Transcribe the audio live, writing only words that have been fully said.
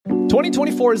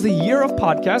2024 is the year of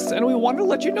podcasts, and we wanted to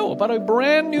let you know about a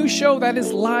brand new show that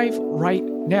is live right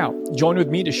now. Join with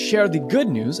me to share the good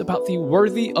news about the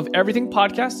Worthy of Everything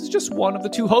podcast. Is just one of the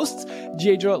two hosts,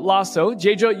 Jaedra Lasso.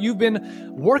 Jaedra, you've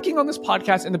been working on this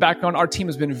podcast in the background. Our team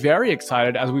has been very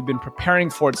excited as we've been preparing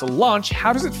for its launch.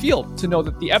 How does it feel to know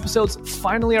that the episodes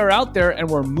finally are out there and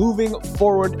we're moving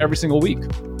forward every single week?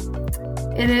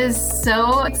 It is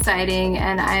so exciting,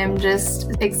 and I am just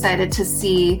excited to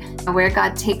see where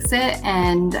God takes it,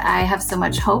 and I have so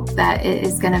much hope that it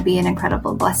is going to be an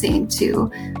incredible blessing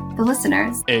to the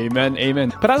listeners. Amen,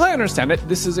 amen. But as I understand it,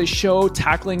 this is a show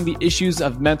tackling the issues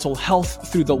of mental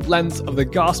health through the lens of the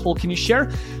gospel. Can you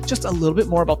share just a little bit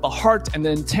more about the heart and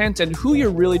the intent and who you're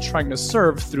really trying to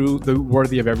serve through the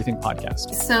Worthy of Everything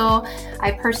podcast? So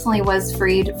I personally was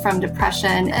freed from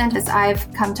depression, and as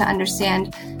I've come to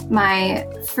understand my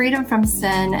freedom from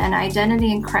sin and identity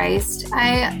in Christ,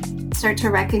 I start to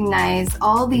recognize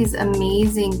all these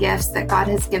amazing gifts that God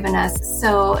has given us.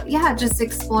 So yeah, just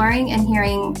exploring and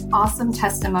hearing awesome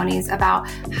testimonies about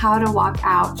how to walk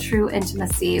out true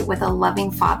intimacy with a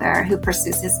loving Father who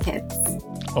pursues his kids.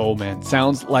 Oh man,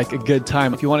 sounds like a good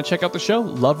time. If you want to check out the show,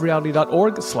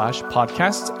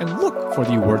 lovereality.org/podcasts and look for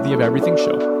the Worthy of Everything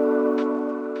show.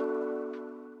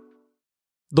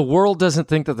 The world doesn't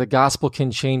think that the gospel can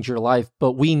change your life,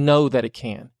 but we know that it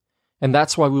can. And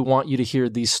that's why we want you to hear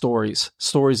these stories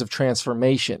of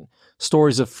transformation,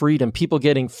 stories of freedom, people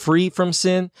getting free from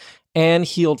sin and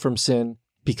healed from sin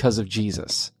because of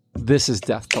Jesus. This is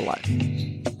Death to Life.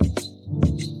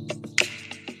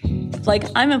 Like,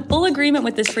 I'm in full agreement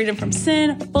with this freedom from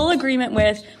sin, full agreement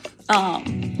with,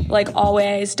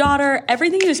 always, daughter,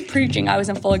 everything he was preaching, I was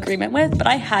in full agreement with, but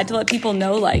I had to let people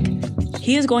know,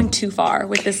 he is going too far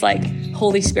with this,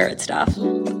 Holy Spirit stuff.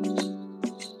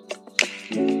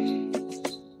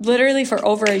 Literally for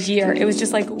over a year, it was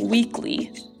just,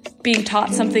 weekly being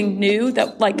taught something new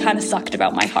that, kind of sucked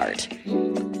about my heart.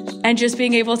 And just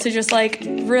being able to just,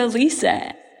 release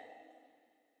it.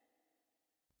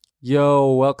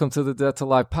 Yo, welcome to the Death to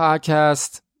Life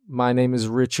podcast. My name is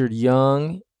Richard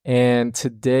Young, and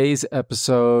today's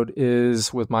episode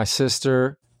is with my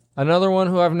sister, another one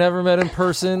who I've never met in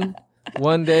person.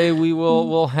 One day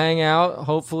we'll hang out,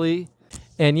 hopefully.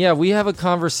 And yeah, we have a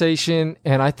conversation,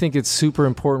 and I think it's super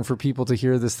important for people to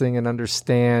hear this thing and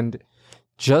understand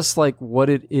just what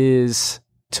it is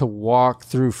to walk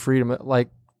through freedom.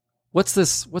 What's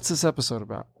this episode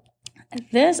about?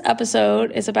 This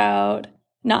episode is about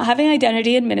not having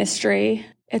identity in ministry.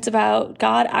 It's about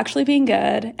God actually being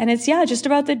good. And it's, just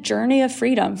about the journey of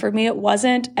freedom. For me, it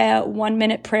wasn't a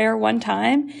 1-minute prayer one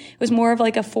time. It was more of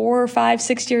a 4 or 5,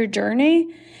 6 year journey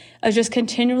of just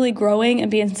continually growing and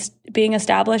being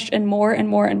established in more and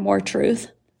more and more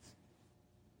truth.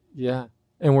 Yeah.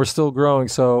 And we're still growing.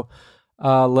 So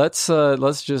let's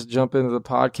just jump into the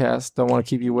podcast. Don't want to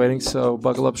keep you waiting. So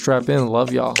buckle up, strap in.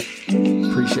 Love y'all.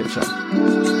 Appreciate y'all.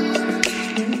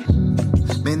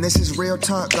 Man, this is real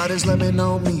talk, God is loving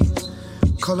on me.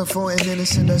 Colorful and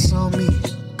innocent, that's on me.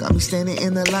 Got me standing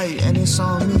in the light and it's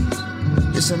on me.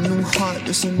 It's a new heart,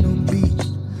 it's a new beat.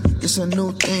 It's a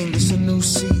new thing, it's a new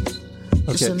seed.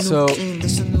 Okay, so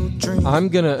I'm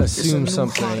going to assume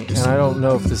something, and I don't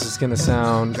know if this is going to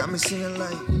sound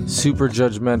super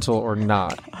judgmental or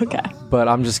not. Okay. But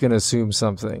I'm just going to assume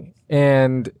something.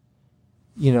 And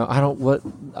I don't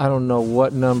know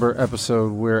what number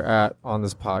episode we're at on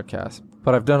this podcast,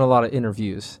 but I've done a lot of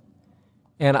interviews,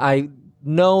 and I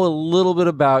know a little bit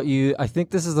about you. I think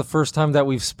this is the first time that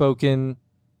we've spoken.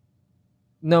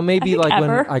 No, maybe when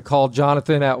I called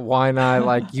Jonathan at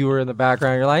Waianae, you were in the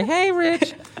background. You're like, "Hey,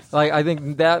 Rich." I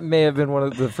think that may have been one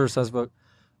of the first times I spoke.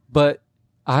 But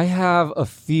I have a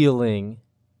feeling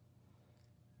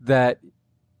that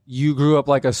you grew up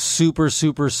like a super,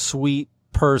 super sweet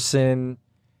person.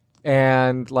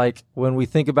 And when we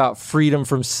think about freedom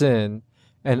from sin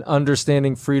and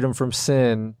understanding freedom from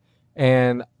sin,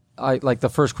 and I the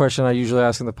first question I usually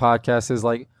ask in the podcast is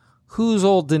who's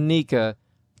old Danica?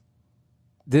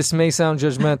 This may sound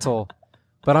judgmental,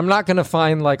 but I'm not going to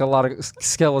find a lot of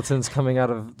skeletons coming out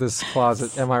of this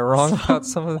closet. Am I wrong about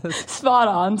some of this? Spot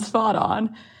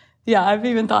on. Yeah, I've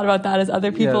even thought about that as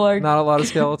other people are... Not a lot of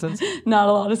skeletons? Not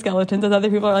a lot of skeletons, as other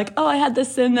people are oh, I had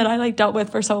this sin that I dealt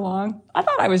with for so long. I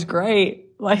thought I was great.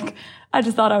 I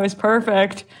just thought I was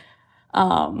perfect.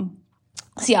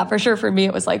 So yeah, for sure for me,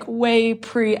 it was way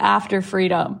after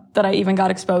freedom that I even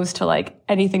got exposed to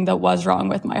anything that was wrong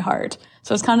with my heart.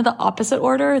 So it's kind of the opposite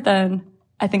order than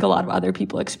I think a lot of other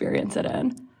people experience it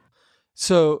in.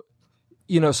 So,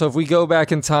 so if we go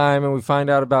back in time and we find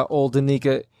out about old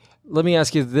Danica, let me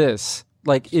ask you this.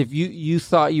 like if you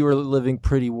thought you were living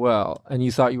pretty well and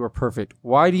you thought you were perfect,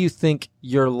 why do you think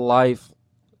you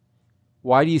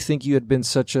had been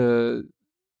such a...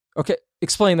 Okay,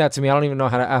 explain that to me. I don't even know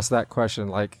how to ask that question.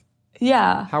 Like,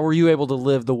 yeah. How were you able to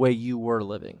live the way you were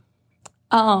living?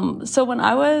 So when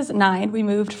I was 9, we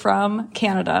moved from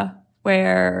Canada,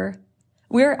 where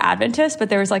we were Adventists, but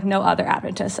there was like no other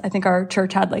Adventists. I think our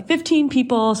church had like 15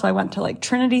 people. So I went to like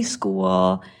Trinity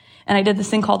School, and I did this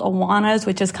thing called Awanas,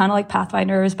 which is kind of like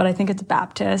Pathfinders, but I think it's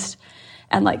Baptist.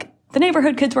 And like the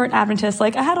neighborhood kids weren't Adventists.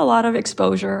 Like I had a lot of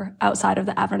exposure outside of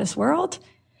the Adventist world.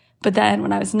 But then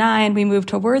when I was 9, we moved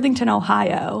to Worthington,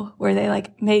 Ohio, where they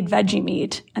like made veggie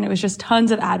meat, and it was just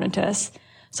tons of Adventists.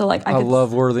 So like I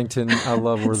love Worthington. I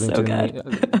love Worthington. So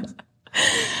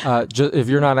good. If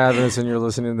you're not Adventist and you're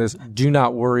listening to this, do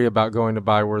not worry about going to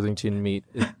buy Worthington meat.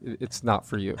 It's not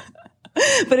for you.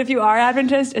 But if you are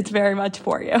Adventist, it's very much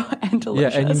for you and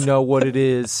delicious. Yeah, and you know what it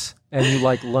is, and you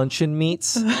like luncheon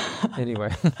meats.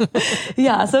 Anyway.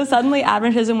 Yeah, so suddenly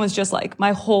Adventism was just like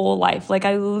my whole life. Like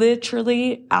I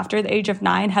literally, after the age of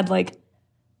 9, had like,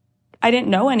 I didn't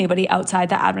know anybody outside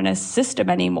the Adventist system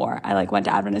anymore. I like went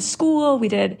to Adventist school. We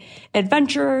did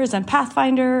adventures and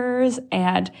Pathfinders,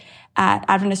 and at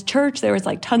Adventist church, there was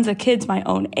like tons of kids my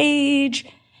own age.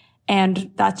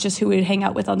 And that's just who we'd hang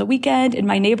out with on the weekend. In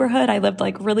my neighborhood, I lived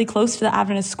like really close to the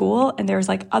Adventist school, and there was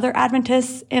like other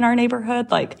Adventists in our neighborhood.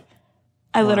 Like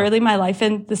I literally, my life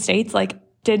in the States, like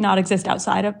did not exist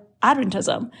outside of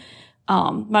Adventism.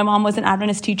 My mom was an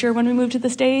Adventist teacher when we moved to the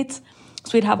States.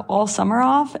 So we'd have all summer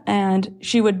off, and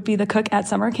she would be the cook at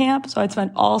summer camp. So I'd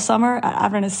spend all summer at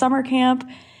Adventist summer camp.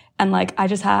 And like, I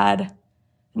just had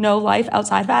no life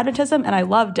outside of Adventism, and I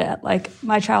loved it. Like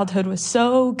my childhood was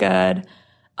so good.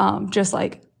 Just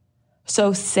like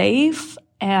so safe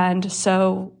and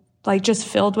so like just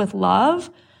filled with love.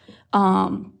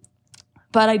 But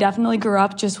I definitely grew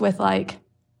up just with like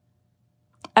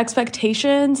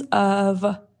expectations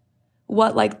of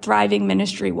what like thriving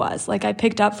ministry was. Like I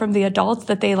picked up from the adults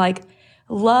that they like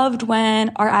loved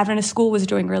when our Adventist school was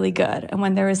doing really good and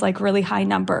when there was like really high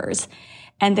numbers.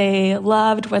 And they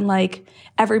loved when like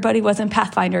everybody was in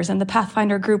Pathfinders and the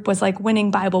Pathfinder group was like winning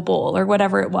Bible Bowl or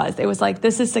whatever it was. It was like,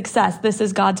 this is success. This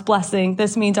is God's blessing.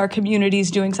 This means our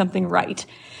community's doing something right.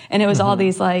 And it was all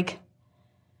these like,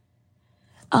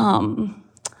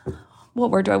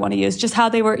 what word do I want to use? Just how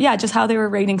they were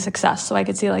rating success. So I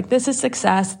could see like, this is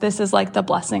success. This is like the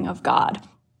blessing of God.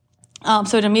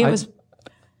 So to me, it was.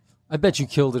 I bet you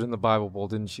killed it in the Bible Bowl,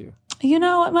 didn't you? You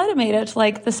know, it might have made it to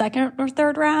like the second or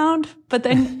third round, but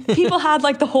then people had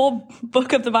like the whole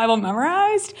book of the Bible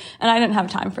memorized, and I didn't have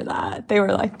time for that. They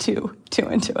were like too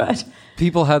into it.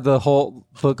 People had the whole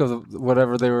book of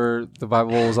the Bible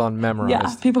Bowl was on memorized.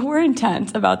 Yeah, people were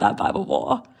intense about that Bible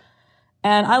Bowl.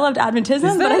 And I loved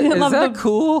Adventism, but I didn't love Is that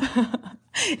cool?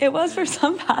 It was for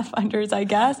some Pathfinders, I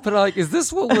guess. But like, is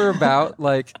this what we're about?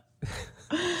 Like...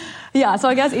 Yeah, so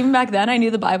I guess even back then I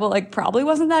knew the Bible like probably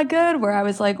wasn't that good, where I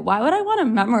was like, why would I want to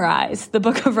memorize the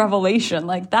book of Revelation?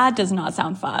 Like that does not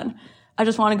sound fun. I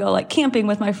just want to go like camping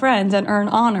with my friends and earn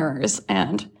honors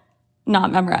and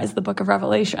not memorize the book of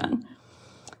Revelation.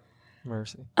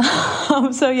 Mercy.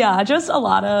 So yeah, just a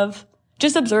lot of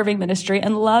just observing ministry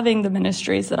and loving the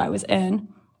ministries that I was in.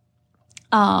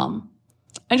 And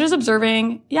just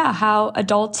observing, how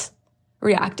adults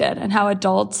reacted and how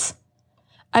adults,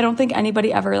 I don't think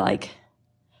anybody ever like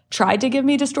tried to give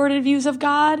me distorted views of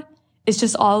God. It's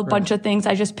just all a bunch of things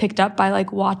I just picked up by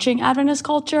like watching Adventist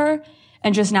culture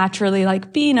and just naturally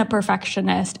like being a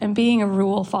perfectionist and being a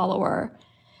rule follower.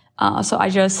 So I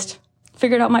just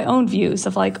figured out my own views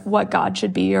of like what God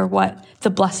should be or what the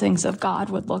blessings of God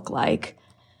would look like.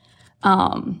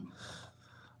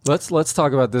 Let's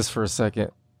talk about this for a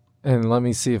second, and let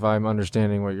me see if I'm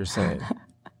understanding what you're saying.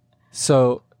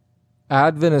 So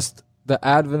the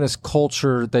Adventist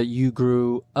culture that you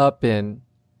grew up in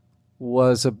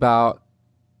was about,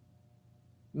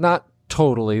 not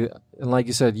totally, and like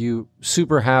you said, you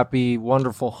super happy,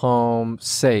 wonderful home,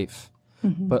 safe,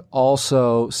 but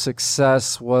also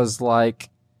success was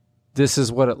like, this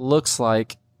is what it looks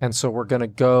like, and so we're going to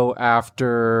go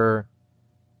after,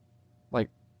 like,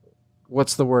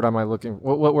 what's the word am I looking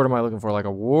for? What word am I looking for? Like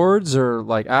awards or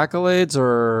like accolades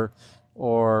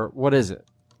or what is it?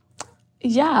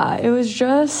 Yeah, it was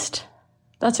just,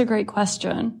 that's a great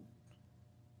question.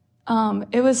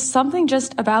 It was something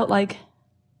just about like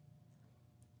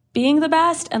being the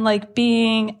best and like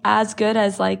being as good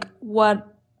as like what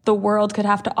the world could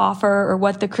have to offer or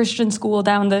what the Christian school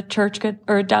down the church could,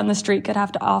 or down the street could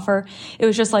have to offer. It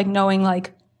was just like knowing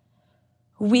like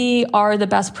we are the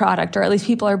best product, or at least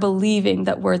people are believing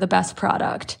that we're the best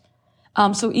product.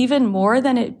 So even more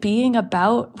than it being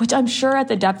about, which I'm sure at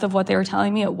the depth of what they were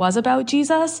telling me, it was about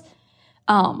Jesus.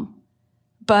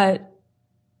 But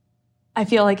I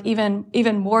feel like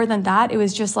even more than that, it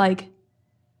was just like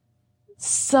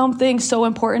something so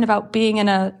important about being in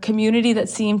a community that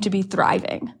seemed to be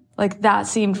thriving. Like that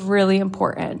seemed really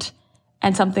important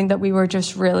and something that we were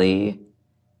just really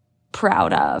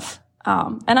proud of.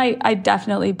 And I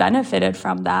definitely benefited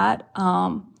from that.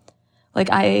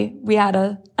 We had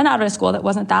an out of school that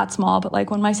wasn't that small, but like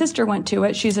when my sister went to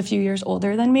it, she's a few years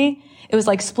older than me. It was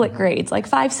like split grades, like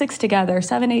 5, 6 together,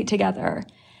 7, 8 together.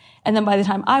 And then by the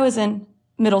time I was in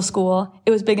middle school,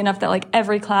 it was big enough that like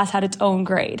every class had its own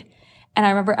grade. And I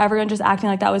remember everyone just acting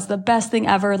like that was the best thing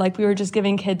ever. Like we were just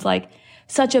giving kids like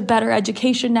such a better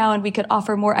education now, and we could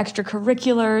offer more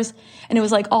extracurriculars. And it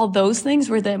was like all those things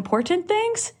were the important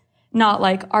things, not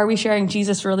like, are we sharing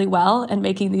Jesus really well and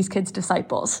making these kids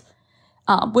disciples?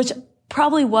 Which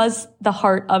probably was the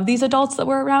heart of these adults that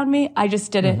were around me. I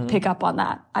just didn't pick up on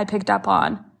that. I picked up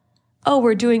on, oh,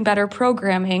 we're doing better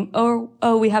programming.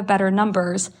 Oh, we have better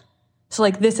numbers. So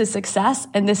like this is success,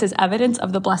 and this is evidence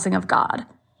of the blessing of God,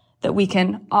 that we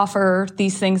can offer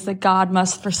these things that God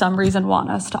must for some reason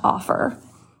want us to offer.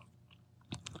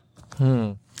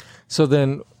 So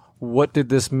then what did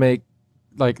this make,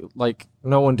 like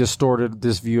no one distorted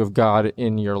this view of God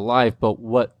in your life, but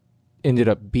what ended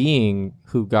up being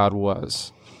who God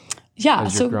was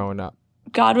as you're growing up?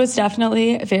 God was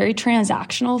definitely very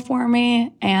transactional for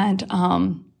me. And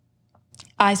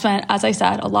I spent, as I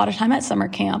said, a lot of time at summer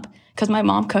camp because my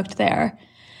mom cooked there.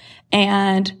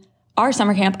 And our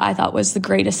summer camp, I thought, was the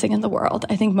greatest thing in the world.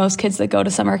 I think most kids that go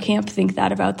to summer camp think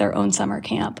that about their own summer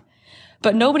camp.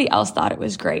 But nobody else thought it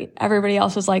was great. Everybody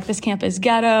else was like, this camp is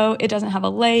ghetto. It doesn't have a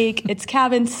lake. Its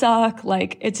cabins suck.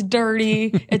 Like, it's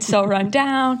dirty. It's so run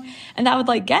down. And that would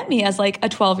like get me as like a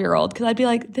 12-year-old, because I'd be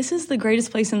like, this is the greatest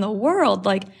place in the world.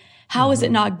 Like, how is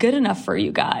it not good enough for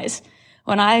you guys?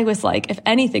 When I was like, if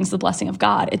anything's the blessing of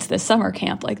God, it's this summer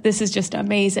camp. Like, this is just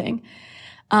amazing.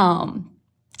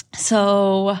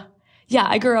 So yeah,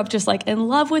 I grew up just like in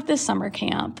love with this summer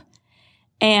camp.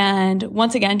 And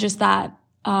once again, just that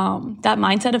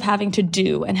mindset of having to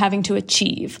do and having to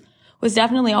achieve was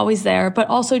definitely always there, but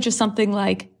also just something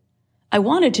like I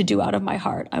wanted to do out of my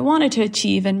heart. I wanted to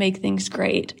achieve and make things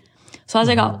great. So as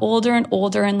I got older and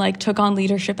older and like took on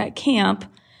leadership at camp,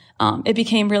 it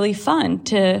became really fun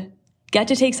to get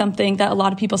to take something that a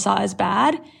lot of people saw as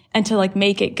bad and to like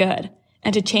make it good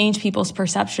and to change people's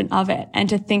perception of it and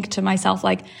to think to myself,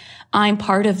 like, I'm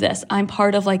part of this. I'm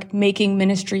part of like making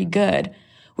ministry good,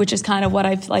 which is kind of what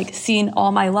I've like seen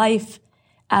all my life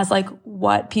as like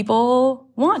what people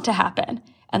want to happen.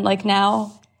 And like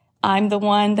now I'm the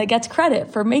one that gets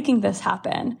credit for making this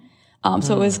happen.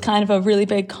 So it was kind of a really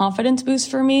big confidence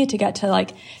boost for me to get to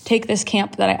like take this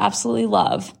camp that I absolutely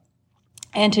love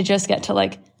and to just get to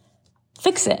like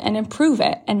fix it and improve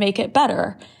it and make it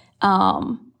better.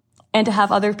 And to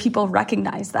have other people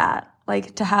recognize that,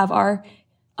 like to have our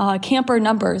camper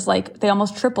numbers, like they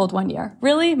almost tripled one year.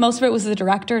 Really? Most of it was the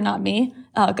director, not me.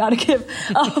 Gotta give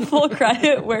full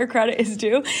credit where credit is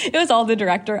due. It was all the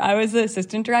director. I was the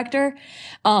assistant director.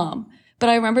 But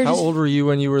I remember How old were you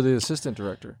when you were the assistant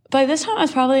director? By this time I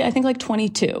was probably, I think like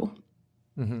 22.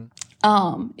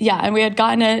 Yeah. And we had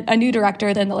gotten a new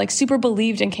director then that like super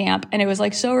believed in camp. And it was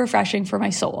like so refreshing for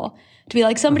my soul to be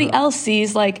like somebody else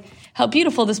sees like how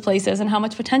beautiful this place is and how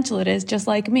much potential it is, just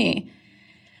like me.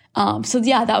 So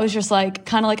yeah, that was just like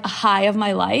kind of like a high of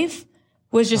my life,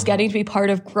 was just getting to be part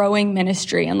of growing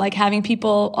ministry and like having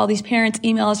people, all these parents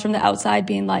email us from the outside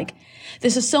being like,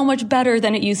 this is so much better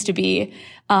than it used to be.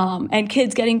 And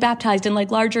kids getting baptized in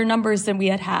like larger numbers than we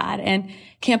had and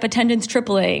camp attendance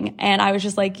tripling. And I was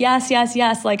just like, yes, yes,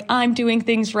 yes. Like I'm doing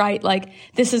things right. Like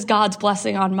this is God's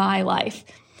blessing on my life.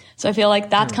 So I feel like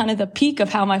that's kind of the peak of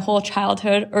how my whole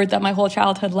childhood, or that my whole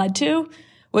childhood led to,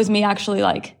 was me actually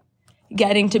like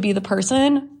getting to be the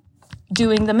person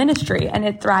doing the ministry and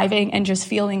it thriving and just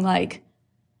feeling like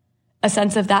a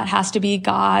sense of that has to be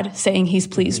God saying he's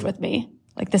pleased with me.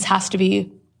 Like this has to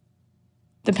be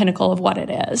the pinnacle of what it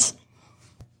is.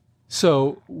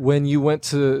 So when you went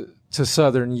to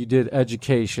Southern, you did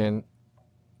education,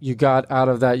 you got out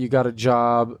of that, you got a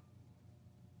job.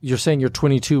 You're saying you're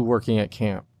 22 working at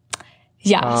camp.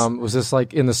 Yes. Was this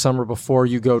like in the summer before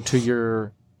you go to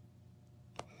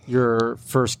your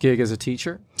first gig as a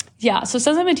teacher? Yeah. So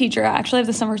since I'm a teacher, I actually have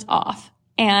the summers off.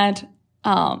 And,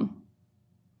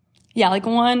 yeah, like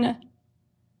one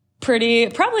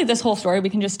probably this whole story we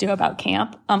can just do about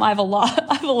camp. I have a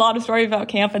lot of stories about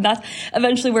camp, and that's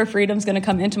eventually where freedom's going to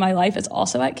come into my life, is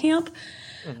also at camp.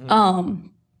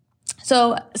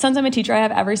 So since I'm a teacher, I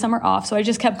have every summer off. So I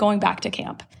just kept going back to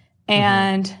camp.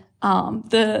 And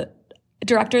the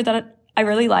director that I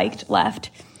really liked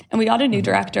left, and we got a new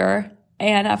director.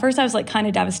 And at first I was like kind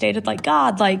of devastated, like,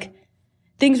 God, like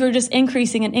things were just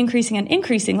increasing and increasing and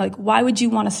increasing. Like, why would you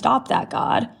want to stop that,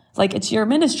 God? Like, it's your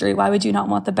ministry. Why would you not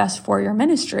want the best for your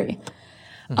ministry?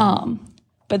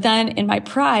 But then in my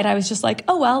pride, I was just like,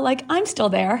 oh, well, like I'm still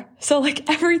there. So like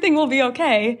everything will be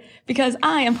okay because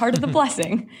I am part of the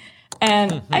blessing.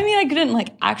 And I mean, I didn't like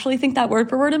actually think that word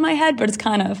for word in my head, but it's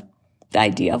kind of the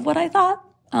idea of what I thought.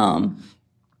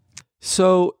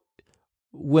 So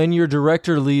when your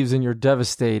director leaves and you're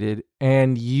devastated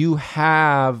and you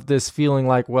have this feeling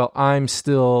like, well, I'm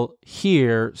still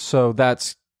here, so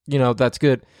that's, you know, that's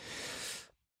good.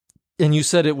 And you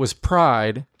said it was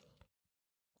pride.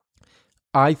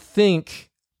 I think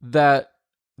that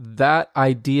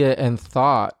idea and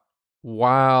thought,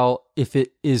 while if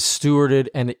it is stewarded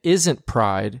and it isn't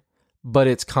pride, but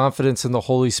it's confidence in the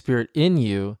Holy Spirit in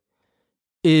you,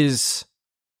 is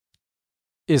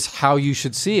how you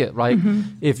should see it. Like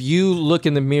if you look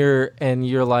in the mirror and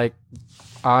you're like,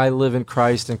 I live in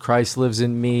Christ and Christ lives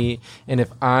in me, and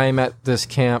if I'm at this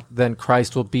camp, then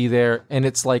Christ will be there. And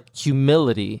it's like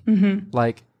humility,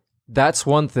 like that's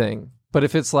one thing. But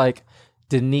if it's like,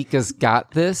 Danika's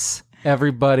got this,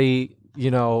 everybody,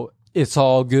 you know, it's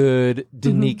all good,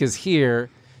 Danika's here,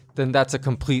 then that's a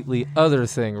completely other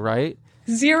thing, right?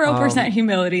 0%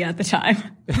 humility at the time.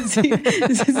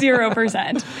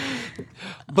 0%.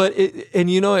 But it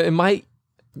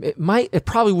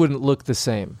probably wouldn't look the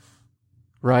same,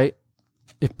 right?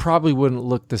 It probably wouldn't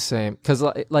look the same. Because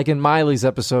like in Miley's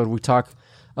episode, we talk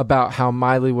about how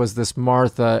Miley was this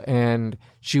Martha and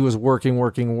she was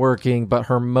working, but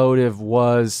her motive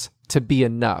was to be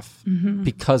enough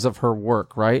because of her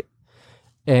work, right?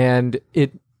 And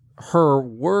her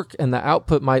work and the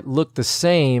output might look the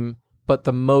same, but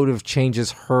the motive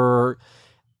changes her.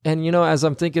 And, you know, as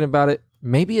I'm thinking about it,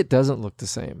 maybe it doesn't look the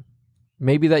same.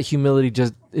 Maybe that humility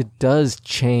it does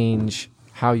change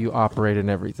how you operate and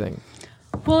everything.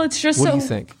 Well, it's just what do you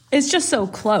think? It's just so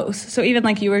close. So even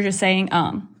like you were just saying,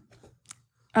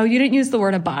 you didn't use the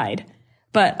word abide,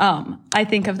 but I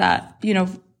think of that, you know,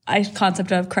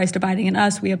 concept of Christ abiding in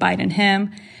us, we abide in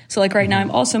him. So like right now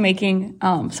I'm also making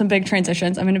some big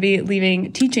transitions. I'm going to be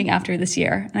leaving teaching after this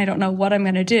year, and I don't know what I'm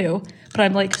going to do, but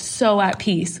I'm like so at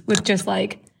peace with just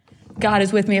like, God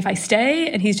is with me if I stay,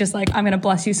 and he's just like, I'm going to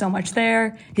bless you so much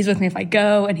there. He's with me if I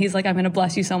go, and he's like, I'm going to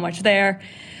bless you so much there.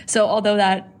 So although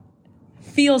that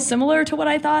feels similar to what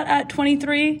I thought at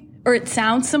 23, or it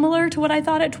sounds similar to what I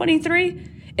thought at 23,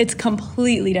 it's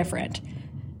completely different.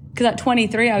 Because at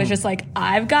 23, I was just like,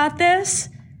 I've got this.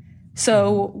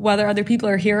 So whether other people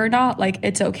are here or not, like,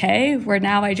 it's okay. Where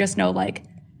now I just know, like,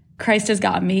 Christ has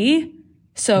got me.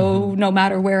 So no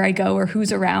matter where I go or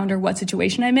who's around or what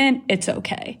situation I'm in, it's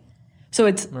okay. So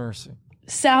it's mercy.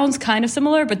 Sounds kind of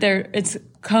similar, but it's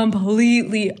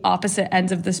completely opposite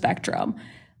ends of the spectrum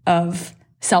of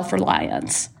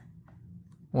self-reliance.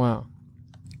 Wow.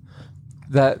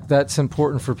 That's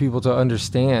important for people to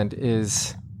understand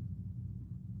is,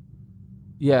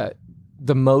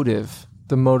 the motive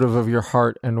of your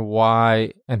heart and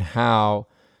why and how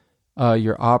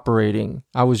you're operating.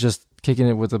 I was just kicking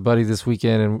it with a buddy this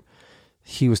weekend, and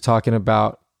he was talking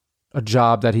about a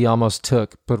job that he almost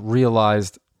took, but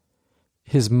realized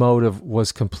his motive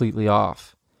was completely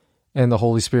off. And the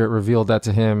Holy Spirit revealed that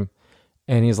to him.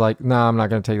 And he's like, nah, I'm not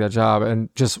going to take that job.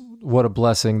 And just what a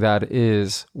blessing that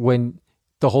is when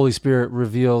the Holy Spirit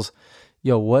reveals,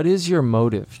 what is your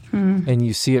motive? And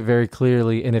you see it very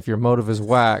clearly. And if your motive is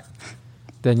whack,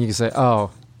 then you can say,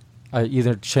 oh, I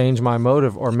either change my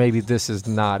motive or maybe this is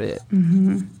not it.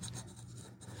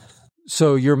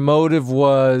 So your motive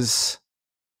was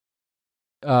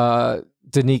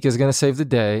Danika's going to save the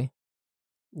day.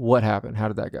 What happened? How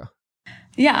did that go?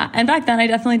 Yeah. And back then I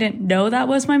definitely didn't know that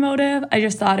was my motive. I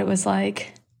just thought it was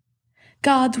like,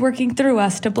 God's working through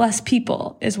us to bless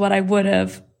people is what I would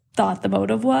have thought the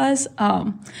motive was.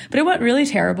 But it went really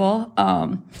terrible.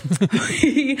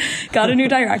 We got a new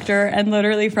director, and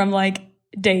literally from like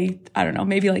day, I don't know,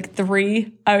 maybe like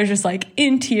 3, I was just like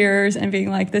in tears and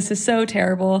being like, this is so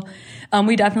terrible.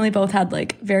 We definitely both had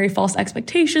like very false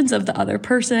expectations of the other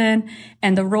person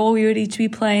and the role we would each be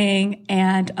playing.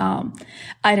 And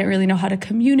I didn't really know how to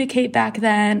communicate back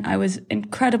then. I was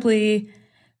incredibly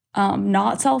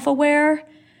not self-aware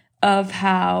of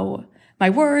how my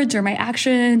words or my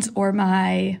actions or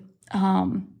my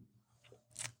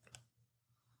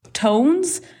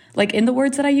tones, like in the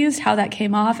words that I used, how that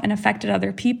came off and affected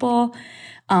other people.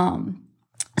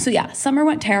 So yeah, summer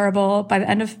went terrible. By the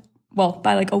end of well,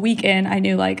 by like a week in, I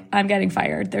knew like, I'm getting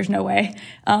fired. There's no way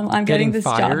I'm getting this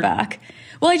job back.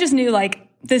 Well, I just knew like,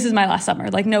 this is my last summer.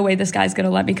 Like, no way this guy's going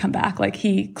to let me come back. Like,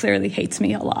 he clearly hates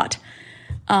me a lot.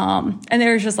 And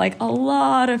there was just like a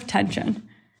lot of tension.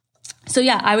 So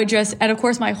yeah, I would just, and of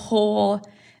course my whole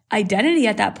identity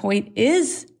at that point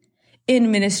is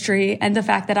in ministry and the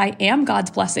fact that I am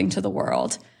God's blessing to the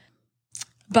world.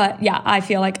 But yeah, I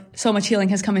feel like so much healing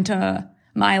has come into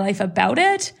my life about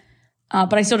it.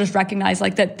 But I still just recognize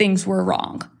like that things were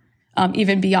wrong,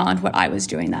 even beyond what I was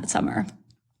doing that summer.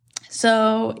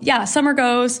 So yeah, summer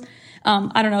goes,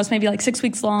 I don't know, it's maybe like 6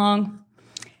 weeks long.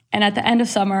 And at the end of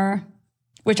summer,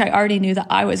 which I already knew that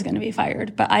I was going to be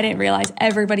fired, but I didn't realize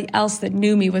everybody else that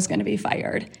knew me was going to be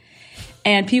fired.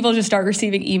 And people just start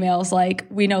receiving emails like,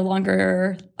 we no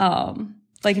longer need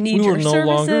your services. We will no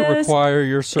longer require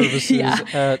your services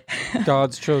at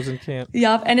God's chosen camp.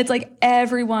 Yep. And it's like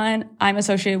everyone I'm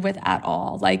associated with at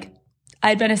all. Like,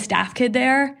 I'd been a staff kid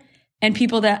there, and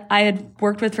people that I had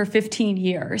worked with for 15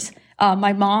 years.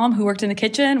 My mom, who worked in the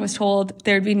kitchen, was told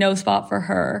there'd be no spot for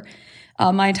her.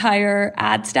 My entire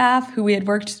ad staff, who we had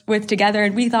worked with together,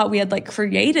 and we thought we had like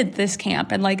created this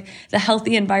camp and like the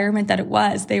healthy environment that it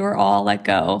was, they were all let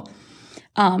go.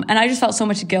 And I just felt so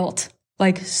much guilt,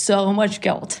 like so much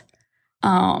guilt.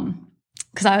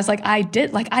 Cause I was like,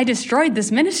 I destroyed this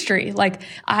ministry. Like,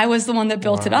 I was the one that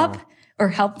built it up or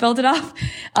helped build it up.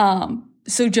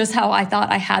 So just how I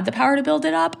thought I had the power to build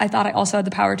it up, I thought I also had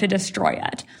the power to destroy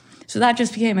it. So that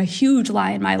just became a huge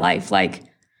lie in my life. Like,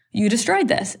 you destroyed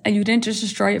this, and you didn't just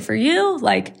destroy it for you.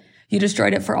 Like, you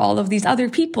destroyed it for all of these other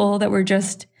people that were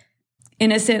just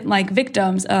innocent, like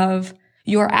victims of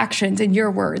your actions and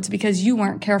your words because you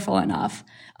weren't careful enough.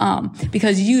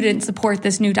 Because you didn't support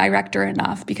this new director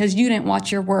enough, because you didn't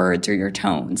watch your words or your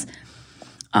tones.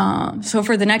 So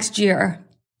for the next year,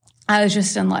 I was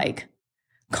just in like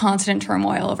constant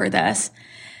turmoil over this,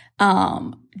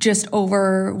 just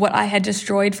over what I had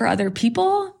destroyed for other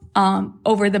people,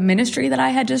 over the ministry that I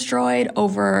had destroyed,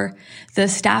 over the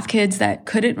staff kids that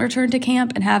couldn't return to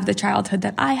camp and have the childhood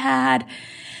that I had.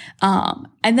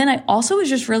 And then I also was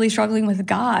just really struggling with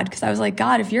God, because I was like,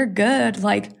 God, if you're good,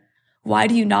 like, why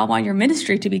do you not want your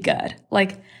ministry to be good?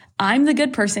 Like, I'm the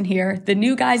good person here. The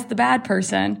new guy's the bad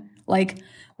person. Like,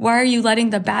 why are you letting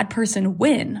the bad person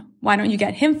win? Why don't you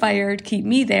get him fired? Keep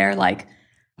me there. Like,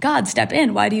 God, step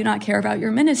in. Why do you not care about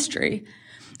your ministry?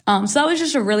 So that was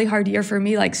just a really hard year for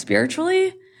me, like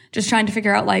spiritually, just trying to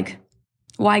figure out like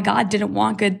why God didn't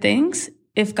want good things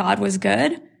if God was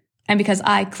good. And because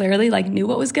I clearly like knew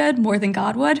what was good more than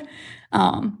God would.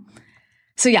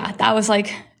 So yeah, that was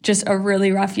like just a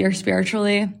really rough year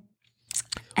spiritually.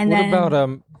 And what then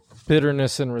about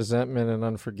bitterness and resentment and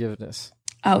unforgiveness?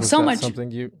 Oh, was so much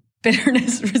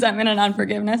bitterness, resentment, and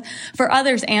unforgiveness for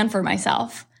others and for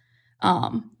myself.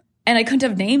 And I couldn't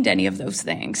have named any of those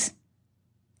things.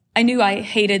 I knew I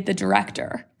hated the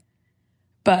director,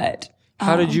 but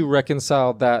how did you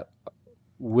reconcile that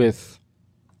with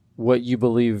what you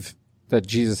believe that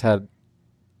Jesus had?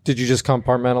 Did you just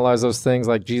compartmentalize those things,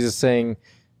 like Jesus saying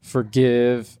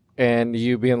forgive and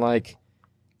you being like,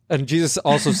 and Jesus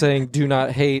also saying do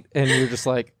not hate, and you're just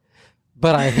like,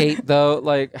 but I hate though?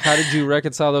 Like, how did you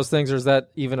reconcile those things, or is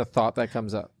that even a thought that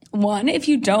comes up? One, if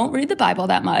you don't read the Bible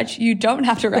that much, you don't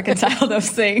have to reconcile those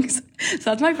things. So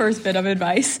that's my first bit of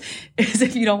advice, is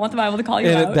if you don't want the Bible to call you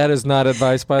out. That is not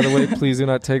advice, by the way. Please do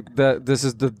not take that. This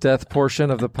is the death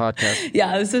portion of the podcast.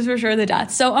 Yeah, this is for sure the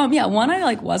death. So, one, I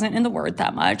like wasn't in the Word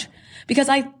that much because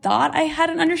I thought I had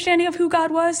an understanding of who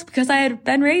God was, because I had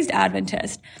been raised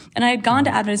Adventist and I had gone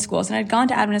to Adventist schools and I had gone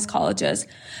to Adventist colleges.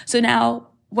 So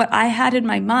now what I had in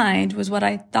my mind was what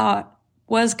I thought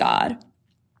was God.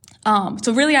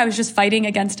 So really I was just fighting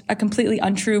against a completely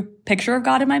untrue picture of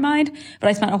God in my mind, but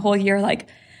I spent a whole year like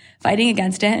fighting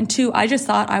against it. And two, I just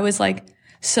thought I was like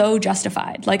so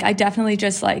justified. Like, I definitely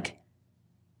just like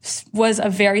was a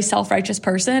very self-righteous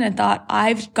person and thought,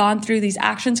 I've gone through these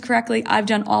actions correctly. I've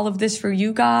done all of this for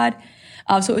you, God.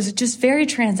 So it was just very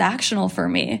transactional for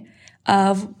me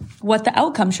of what the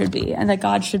outcome should be, and that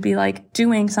God should be like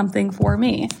doing something for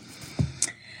me.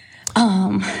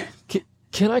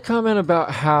 Can I comment about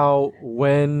how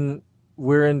when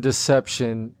we're in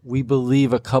deception, we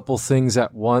believe a couple things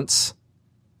at once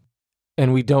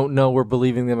and we don't know we're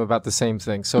believing them about the same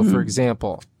thing? So, for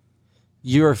example,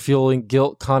 you are feeling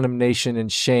guilt, condemnation,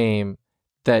 and shame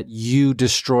that you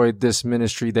destroyed this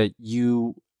ministry that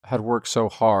you had worked so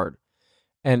hard.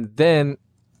 And then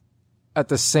at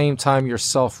the same time, you're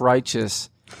self-righteous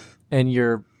and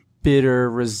you're bitter,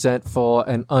 resentful,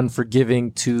 and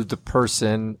unforgiving to the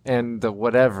person and the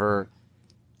whatever,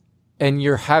 and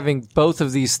you're having both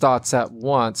of these thoughts at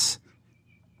once,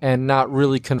 and not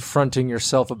really confronting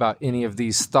yourself about any of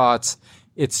these thoughts.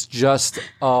 It's just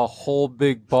a whole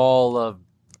big ball of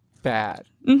bad.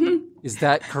 Mm-hmm. Is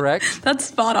that correct? That's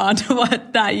spot on to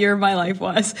what that year of my life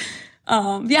was.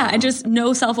 And just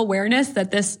no self-awareness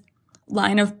that this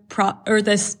line of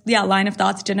line of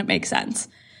thoughts didn't make sense.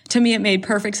 To me, it made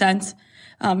perfect sense.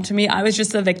 To me, I was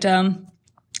just the victim.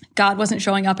 God wasn't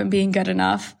showing up and being good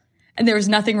enough. And there was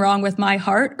nothing wrong with my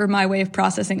heart or my way of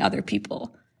processing other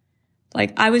people.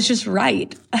 Like, I was just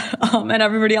right. And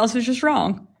everybody else was just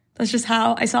wrong. That's just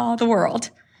how I saw the world.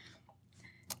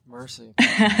 Mercy.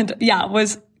 And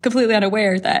was completely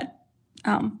unaware that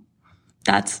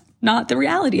that's not the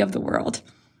reality of the world.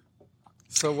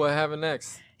 So what happened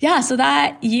next? Yeah, so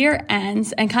that year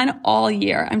ends, and kind of all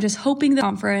year, I'm just hoping the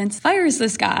conference fires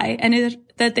this guy and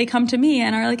that they come to me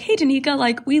and are like, hey, Danica,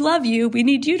 like, we love you. We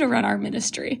need you to run our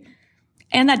ministry.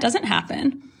 And that doesn't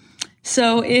happen.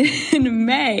 So in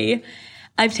May,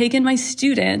 I've taken my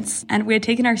students, and we had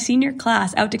taken our senior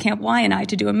class out to Camp Waianae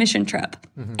to do a mission trip.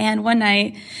 Mm-hmm. And one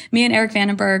night, me and Eric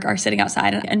Vandenberg are sitting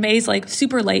outside, and May's like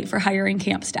super late for hiring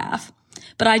camp staff.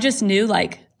 But I just knew,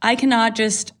 like, I cannot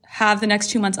just have the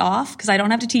next 2 months off because I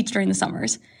don't have to teach during the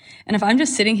summers. And if I'm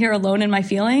just sitting here alone in my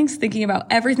feelings, thinking about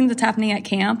everything that's happening at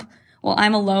camp while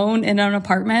I'm alone in an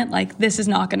apartment, like, this is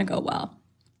not going to go well.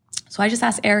 So I just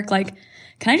asked Eric, like,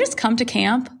 can I just come to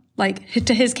camp, like,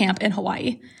 to his camp in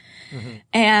Hawaii? Mm-hmm.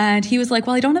 And he was like,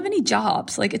 well, I don't have any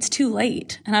jobs. Like, it's too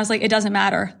late. And I was like, it doesn't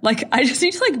matter. Like, I just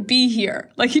need to, like, be here.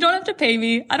 Like, you don't have to pay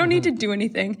me. I don't need to do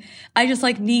anything. I just,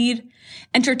 like, need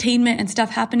entertainment and stuff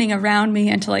happening around me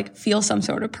and to, like, feel some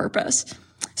sort of purpose.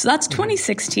 So that's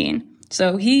 2016.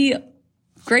 So he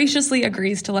graciously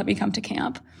agrees to let me come to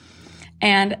camp.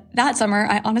 And that summer,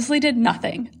 I honestly did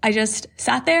nothing. I just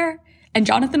sat there, and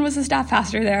Jonathan was the staff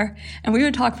pastor there, and we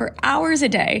would talk for hours a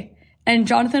day. And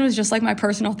Jonathan was just like my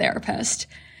personal therapist.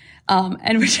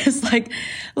 And would just, like,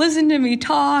 listen to me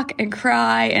talk and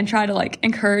cry and try to, like,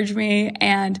 encourage me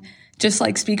and just,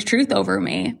 like, speak truth over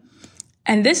me.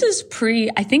 And this is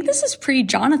I think this is pre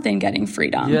Jonathan getting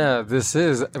freedom. Yeah, this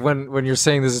is. When you're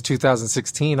saying this is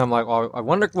 2016, I'm like, well, I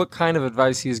wonder what kind of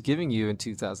advice he is giving you in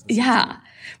 2016. Yeah.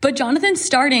 But Jonathan's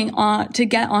starting to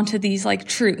get onto these, like,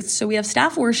 truths. So we have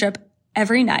staff worship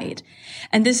every night.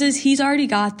 And he's already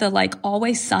got the, like,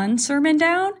 always son sermon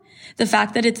down. The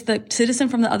fact that it's the citizen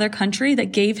from the other country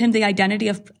that gave him the identity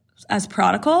as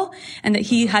prodigal, and that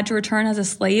he had to return as a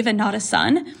slave and not a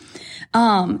son.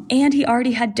 And he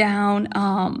already had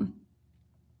down,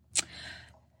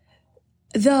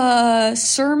 the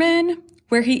sermon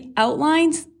where he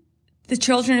outlines the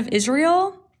children of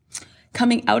Israel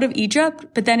coming out of Egypt,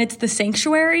 but then it's the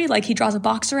sanctuary. Like, he draws a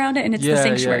box around it, and it's the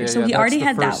sanctuary. So he already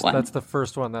had that one. That's the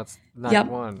first one. That's not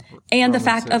one. And the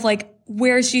fact of, like,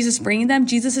 where is Jesus bringing them?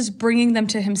 Jesus is bringing them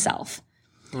to himself.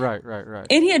 Right.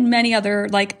 And he had many other,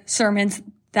 like, sermons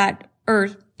or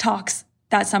talks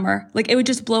that summer. Like, it would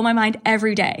just blow my mind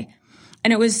every day.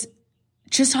 And it was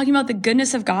just talking about the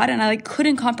goodness of God. And I, like,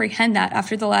 couldn't comprehend that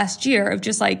after the last year of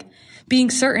just, like, being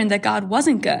certain that God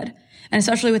wasn't good. And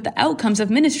especially with the outcomes of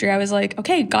ministry, I was like,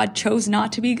 okay, God chose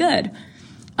not to be good.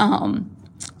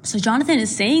 So Jonathan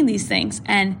is saying these things,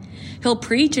 and he'll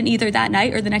preach, and either that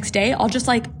night or the next day, I'll just,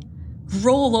 like,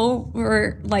 roll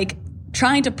over, like,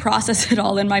 trying to process it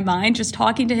all in my mind, just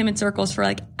talking to him in circles for,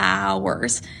 like,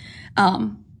 hours.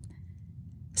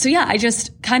 So yeah, I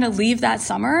just kind of leave that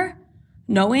summer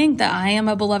knowing that I am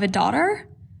a beloved daughter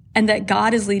and that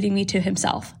God is leading me to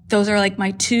himself. Those are, like,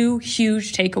 my two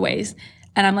huge takeaways.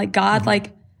 And I'm like, God,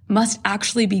 like, must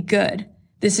actually be good.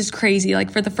 This is crazy.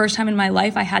 Like, for the first time in my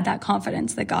life, I had that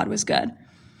confidence that God was good.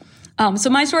 So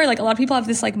my story, like, a lot of people have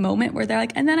this, like, moment where they're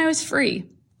like, and then I was free.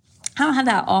 I don't have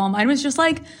that all. Mine was just,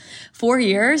 like, 4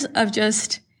 years of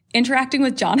just interacting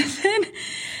with Jonathan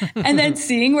and then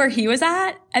seeing where he was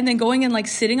at, and then going and, like,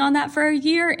 sitting on that for a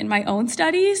year in my own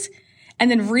studies, and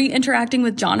then re-interacting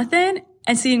with Jonathan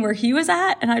and seeing where he was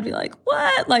at. And I'd be like,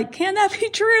 what? Like, can that be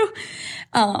true?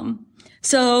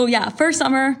 So yeah, first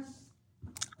summer,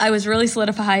 I was really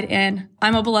solidified in,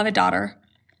 I'm a beloved daughter.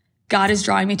 God is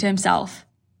drawing me to himself.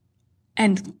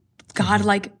 And God,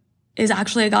 like, is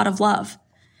actually a God of love.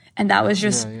 And that was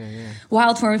just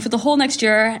wild for me for the whole next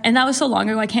year. And that was so long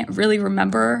ago, I can't really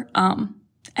remember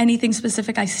anything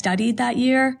specific I studied that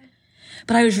year.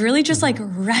 But I was really just, like,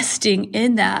 resting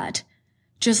in that,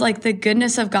 just, like, the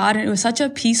goodness of God. And it was such a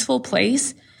peaceful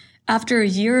place after a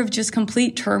year of just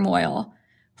complete turmoil,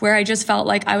 where I just felt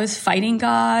like I was fighting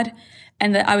God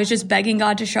and that I was just begging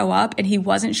God to show up, and he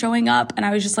wasn't showing up. And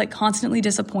I was just, like, constantly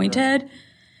disappointed,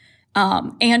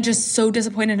 and just so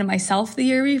disappointed in myself the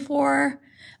year before.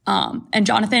 And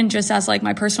Jonathan, just as like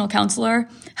my personal counselor,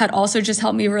 had also just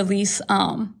helped me release,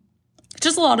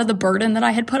 just a lot of the burden that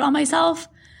I had put on myself.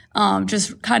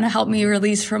 Just kind of helped me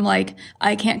release from like,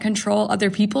 I can't control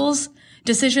other people's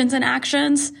decisions and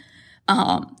actions.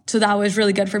 So that was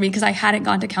really good for me because I hadn't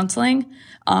gone to counseling,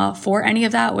 for any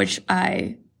of that, which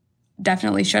I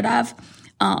definitely should have.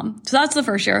 So that's the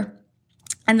first year.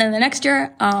 And then the next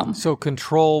year, So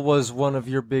control was one of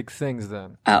your big things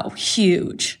then. Oh,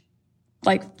 huge.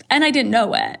 Like, and I didn't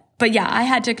know it, but yeah, I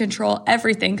had to control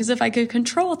everything because if I could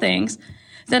control things,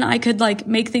 then I could like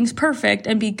make things perfect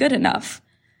and be good enough.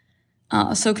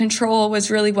 So control was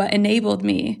really what enabled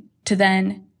me to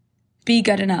then be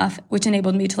good enough, which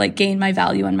enabled me to like gain my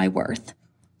value and my worth.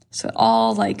 So it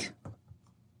all like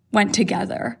went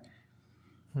together.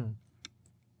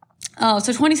 So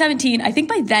 2017, I think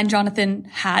by then Jonathan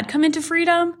had come into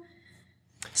freedom.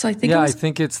 So I think I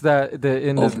think it's that the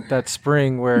end of that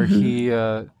spring where he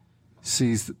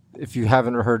sees. If you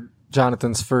haven't heard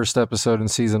Jonathan's first episode in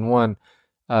season 1,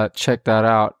 check that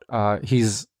out.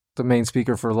 He's the main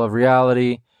speaker for Love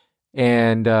Reality,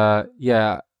 and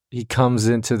he comes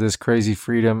into this crazy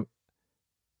freedom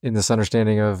in this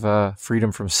understanding of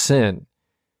freedom from sin,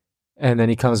 and then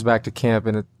he comes back to camp,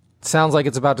 and it sounds like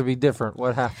it's about to be different.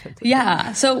 What happened?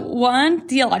 Yeah. So one,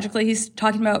 theologically, he's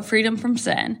talking about freedom from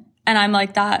sin. And I'm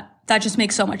like, that just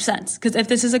makes so much sense. Because if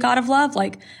this is a God of love,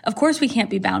 like, of course we can't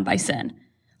be bound by sin.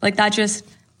 Like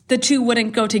the two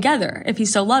wouldn't go together if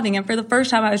he's so loving. And for the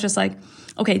first time, I was just like,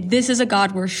 okay, this is a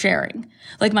God worth sharing.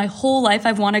 Like my whole life,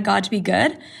 I've wanted God to be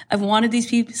good. I've wanted these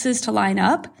pieces to line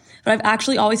up, but I've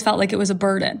actually always felt like it was a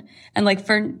burden. And like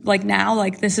for like now,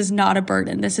 like this is not a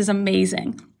burden. This is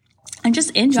amazing. And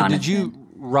just in Jonathan. Did you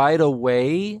right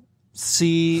away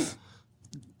see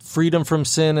freedom from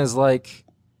sin as like,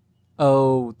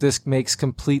 oh, this makes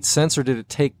complete sense, or did it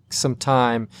take some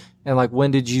time? And like,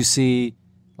 when did you see,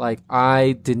 like,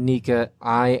 Danica,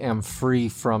 I am free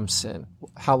from sin?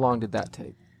 How long did that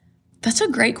take? That's a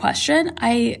great question.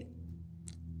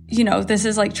 This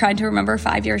is like trying to remember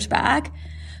 5 years back.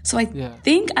 So I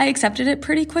think I accepted it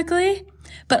pretty quickly,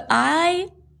 but I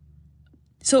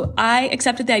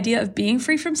accepted the idea of being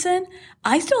free from sin.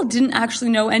 I still didn't actually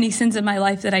know any sins in my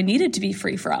life that I needed to be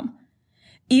free from.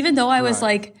 Even though I was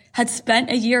like, had spent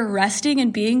a year resting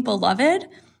and being beloved,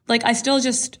 like I still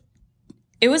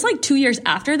it was like 2 years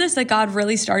after this that God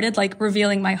really started like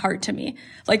revealing my heart to me.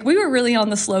 Like we were really on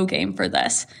the slow game for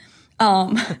this.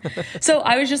 So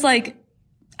I was just like,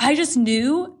 I just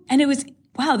knew, and it was,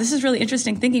 wow, this is really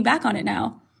interesting thinking back on it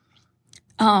now.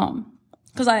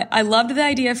 Because I loved the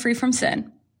idea of free from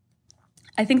sin.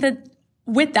 I think that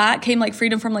with that came like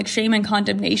freedom from like shame and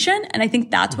condemnation. And I think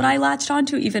that's what I latched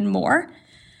onto even more.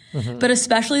 But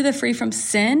especially the free from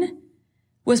sin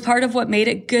was part of what made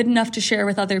it good enough to share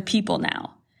with other people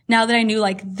now. Now that I knew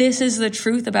like this is the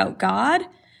truth about God,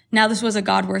 now this was a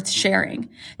God worth sharing.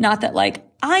 Not that like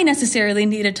I necessarily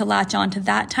needed to latch on to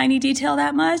that tiny detail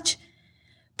that much,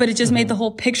 but it just made the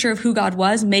whole picture of who God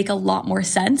was make a lot more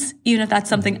sense, even if that's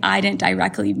something I didn't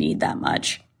directly need that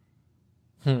much.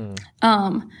 And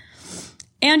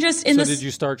just in So did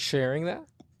you start sharing that?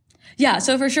 Yeah.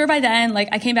 So for sure by then, like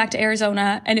I came back to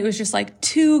Arizona and it was just like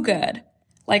too good.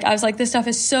 Like I was like, this stuff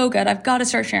is so good. I've got to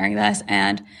start sharing this.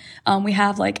 And we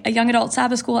have like a young adult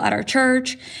Sabbath school at our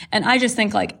church. And I just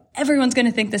think like everyone's going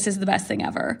to think this is the best thing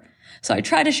ever. So I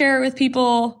try to share it with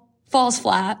people, falls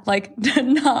flat, like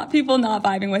people not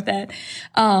vibing with it.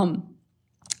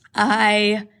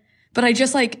 But I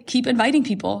just like keep inviting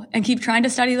people and keep trying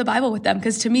to study the Bible with them.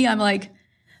 Cause to me, I'm like,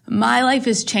 my life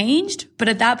has changed, but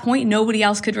at that point, nobody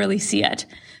else could really see it.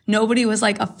 Nobody was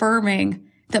like affirming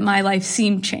that my life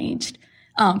seemed changed.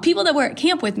 People that were at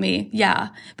camp with me, yeah,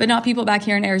 but not people back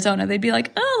here in Arizona. They'd be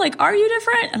like, oh, like, are you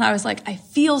different? And I was like, I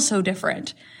feel so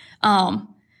different. And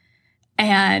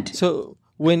so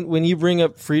when you bring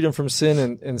up freedom from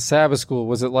sin in Sabbath school,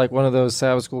 was it like one of those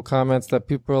Sabbath school comments that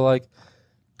people are like,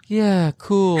 yeah,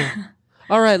 cool.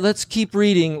 All right, let's keep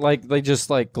reading. Like they just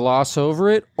like gloss over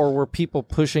it, or were people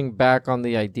pushing back on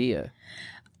the idea?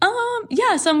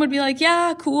 Yeah, some would be like,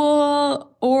 yeah,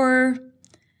 cool. Or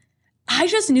I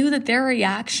just knew that their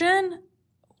reaction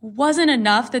wasn't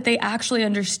enough that they actually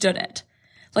understood it.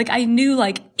 Like I knew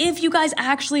like, if you guys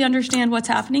actually understand what's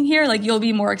happening here, like you'll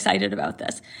be more excited about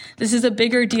this. This is a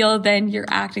bigger deal than you're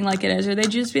acting like it is. Or they'd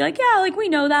just be like, yeah, like we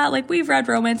know that, like we've read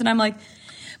Romans. And I'm like,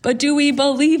 but do we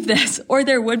believe this? Or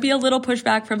there would be a little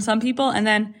pushback from some people. And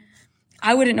then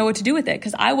I wouldn't know what to do with it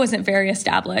because I wasn't very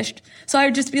established. So I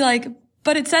would just be like,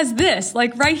 but it says this,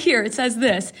 like right here, it says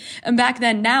this. And back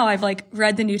then now I've like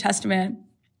read the New Testament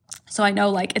So I know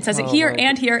like it says it here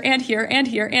and here and here and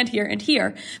here and here and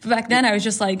here. But back then I was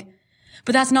just like,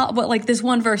 but that's not what like this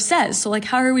one verse says. So like,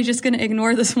 how are we just going to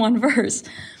ignore this one verse?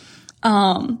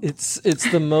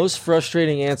 It's the most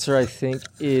frustrating answer, I think,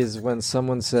 is when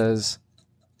someone says,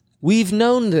 we've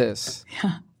known this.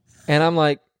 Yeah. And I'm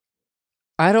like,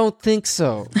 I don't think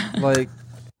so. Like,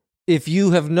 if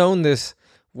you have known this,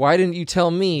 why didn't you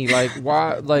tell me? Like,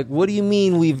 why? Like, what do you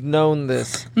mean we've known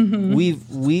this? Mm-hmm.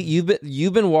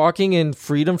 You've been walking in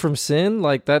freedom from sin.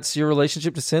 Like, that's your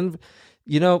relationship to sin.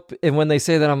 You know, and when they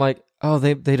say that, I'm like, oh,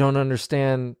 they don't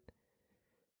understand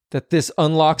that this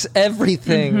unlocks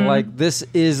everything. Mm-hmm. Like, this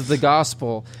is the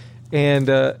gospel. And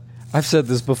I've said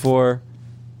this before.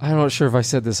 I'm not sure if I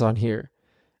said this on here.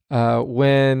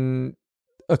 When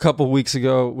a couple weeks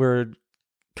ago, we're in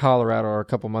Colorado, or a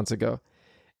couple months ago,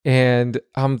 and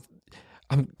I'm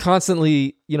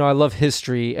constantly, you know, I love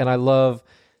history, and I love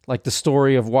like the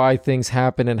story of why things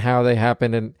happen and how they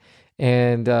happen.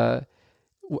 And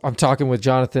I'm talking with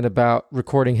Jonathan about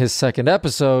recording his second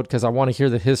episode because I want to hear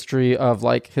the history of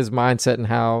like his mindset and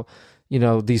how, you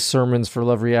know, these sermons for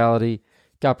Love Reality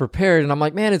got prepared. And I'm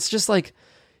like, man, it's just like,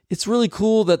 it's really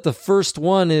cool that the first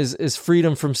one is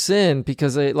freedom from sin,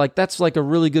 because like that's like a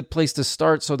really good place to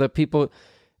start so that people.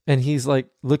 And he's like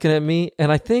looking at me,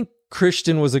 and I think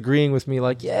Christian was agreeing with me,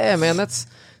 like, yeah, man, that's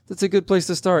a good place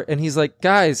to start. And he's like,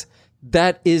 guys,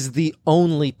 that is the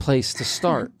only place to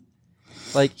start.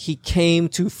 Like, he came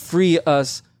to free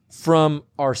us from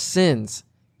our sins,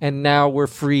 and now we're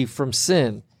free from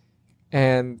sin.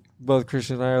 And both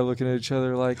Christian and I are looking at each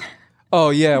other like,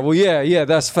 oh yeah, well, yeah,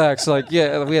 that's facts. Like,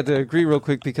 yeah, we had to agree real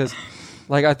quick because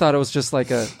like, I thought it was just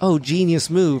like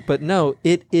genius move, but no,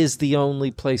 it is the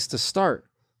only place to start.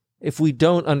 If we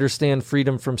don't understand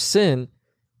freedom from sin,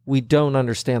 we don't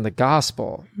understand the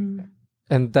gospel. Mm-hmm.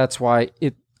 And that's why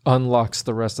it unlocks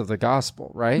the rest of the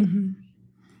gospel, right? Mm-hmm.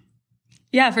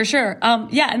 Yeah, for sure.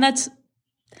 Yeah, and that's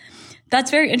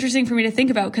very interesting for me to think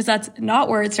about, because that's not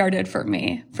where it started for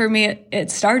me. For me,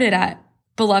 it started at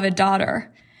beloved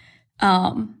daughter.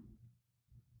 So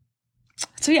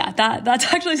yeah,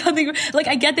 that's actually something like,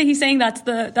 I get that he's saying that's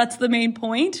the main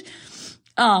point.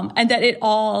 And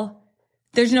that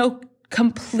there's no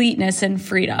completeness in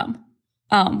freedom,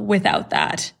 without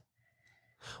that.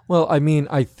 Well, I mean,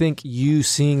 I think you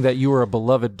seeing that you were a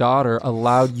beloved daughter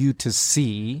allowed you to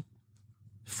see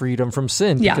freedom from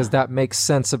sin, because that makes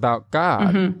sense about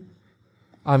God. Mm-hmm.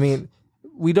 I mean,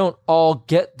 we don't all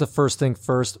get the first thing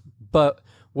first, but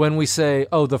when we say,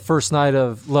 oh, the first night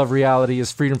of Love Reality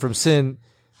is freedom from sin,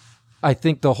 I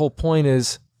think the whole point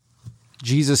is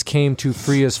Jesus came to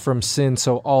free us from sin,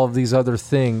 so all of these other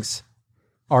things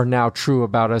are now true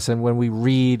about us. And when we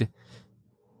read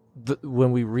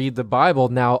the Bible,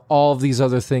 now all of these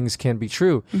other things can be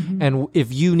true. Mm-hmm. And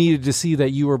if you needed to see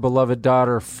that you were beloved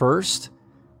daughter first,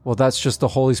 well, that's just the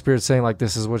Holy Spirit saying, like,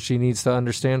 this is what she needs to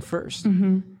understand first.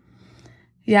 Mm-hmm.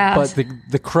 Yeah. But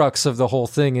the crux of the whole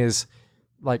thing is,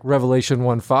 like Revelation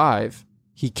 1:5,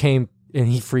 he came and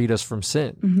he freed us from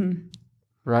sin. Mm-hmm.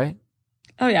 Right?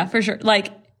 Oh, yeah, for sure.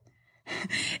 Like,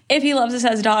 if he loves us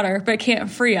as daughter but can't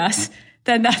free us,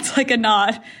 then that's like a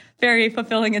not very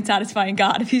fulfilling and satisfying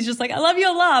God. If he's just like, I love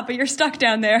you a lot, but you're stuck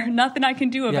down there, nothing I can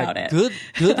do about it.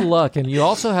 Good luck. And you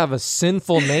also have a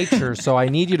sinful nature, so I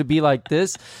need you to be like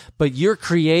this, but you're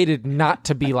created not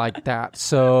to be like that.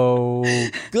 So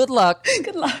good luck.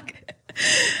 Good luck.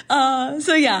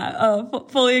 So yeah,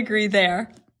 fully agree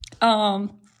there.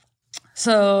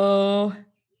 So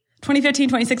 2015,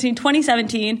 2016,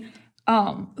 2017,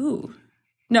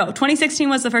 2016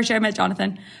 was the first year I met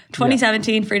Jonathan.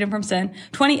 2017, Freedom from Sin.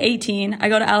 2018, I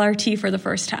go to LRT for the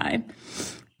first time.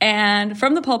 And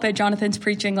from the pulpit, Jonathan's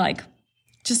preaching like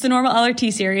just the normal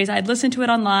LRT series. I'd listened to it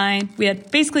online. We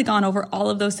had basically gone over all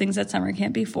of those things at summer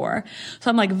camp before. So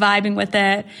I'm like vibing with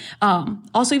it.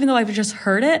 Also, even though I've just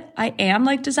heard it, I am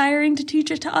like desiring to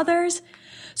teach it to others.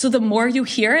 So the more you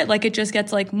hear it, like it just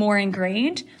gets like more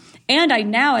ingrained. And I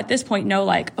now at this point know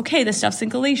like, okay, this stuff's in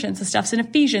Galatians, the stuff's in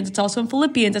Ephesians, it's also in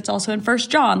Philippians, it's also in 1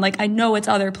 John. Like I know it's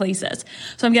other places.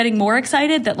 So I'm getting more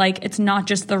excited that like, it's not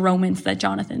just the Romans that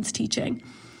Jonathan's teaching.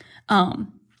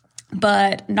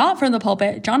 But not from the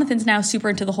pulpit. Jonathan's now super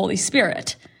into the Holy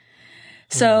Spirit.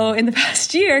 So in the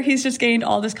past year, he's just gained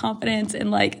all this confidence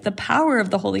in like the power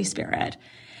of the Holy Spirit.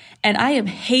 And I am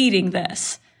hating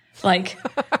this. Like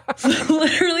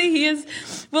literally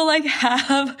will like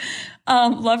have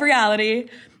Love Reality.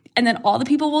 And then all the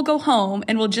people will go home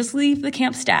and we'll just leave the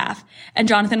camp staff. And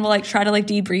Jonathan will like try to like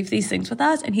debrief these things with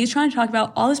us. And he's trying to talk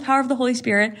about all this power of the Holy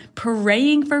Spirit,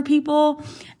 praying for people.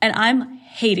 And I'm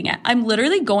hating it. I'm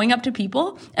literally going up to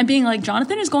people and being like,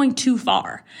 Jonathan is going too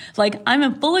far. Like, I'm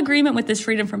in full agreement with this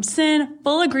freedom from sin,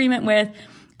 full agreement with,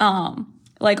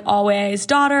 like always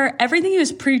daughter, everything he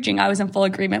was preaching, I was in full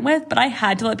agreement with, but I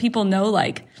had to let people know,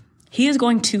 like, he is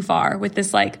going too far with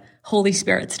this like Holy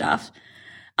Spirit stuff.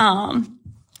 What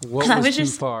was too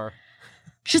far?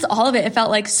 Just all of it. It felt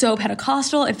like so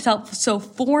Pentecostal. It felt so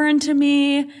foreign to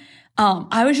me.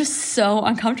 I was just so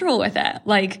uncomfortable with it.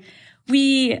 Like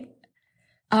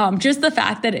just the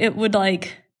fact that it would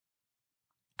like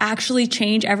actually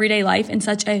change everyday life in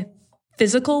such a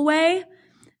physical way.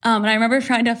 And I remember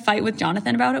trying to fight with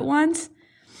Jonathan about it once.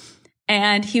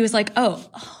 And he was like, oh,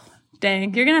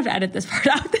 dang, you're going to have to edit this part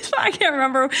out. I can't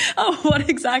remember what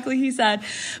exactly he said.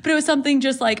 But it was something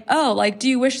just like, oh, like, do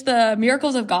you wish the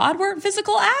miracles of God weren't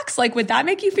physical acts? Like, would that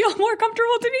make you feel more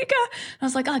comfortable, Danica? I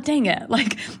was like, oh, dang it.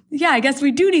 Like, yeah, I guess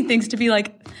we do need things to be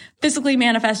like physically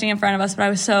manifesting in front of us. But I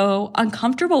was so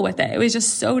uncomfortable with it. It was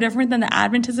just so different than the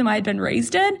Adventism I had been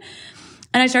raised in.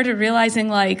 And I started realizing,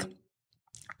 like,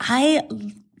 I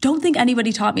don't think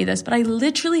anybody taught me this, but I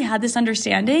literally had this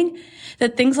understanding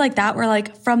that things like that were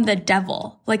like from the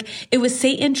devil. Like it was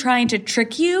Satan trying to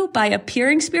trick you by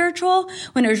appearing spiritual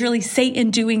when it was really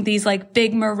Satan doing these like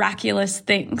big miraculous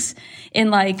things in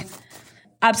like,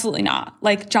 absolutely not.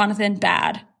 Like Jonathan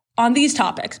bad on these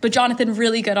topics, but Jonathan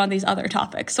really good on these other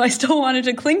topics. So I still wanted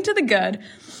to cling to the good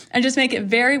and just make it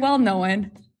very well known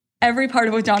every part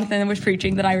of what Jonathan was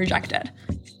preaching that I rejected.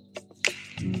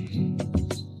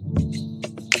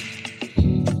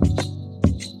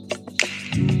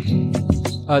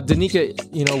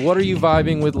 Danica, what are you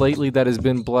vibing with lately that has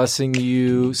been blessing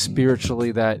you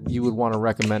spiritually that you would want to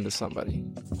recommend to somebody?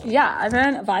 Yeah, I've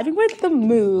been vibing with The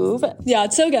Move. Yeah,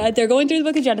 it's so good. They're going through the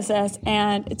book of Genesis,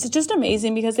 and it's just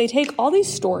amazing because they take all these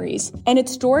stories, and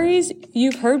it's stories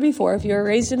you've heard before if you were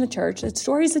raised in the church. It's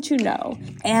stories that you know.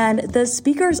 And the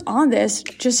speakers on this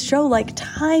just show like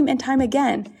time and time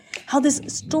again how this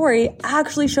story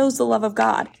actually shows the love of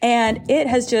God. And it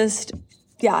has just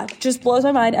blows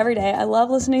my mind every day. I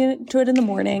love listening to it in the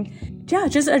morning. Yeah, it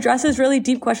just addresses really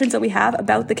deep questions that we have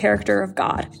about the character of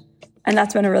God. And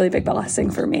that's been a really big blessing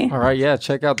for me. All right, yeah,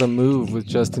 check out The Move with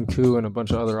Justin Koo and a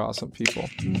bunch of other awesome people.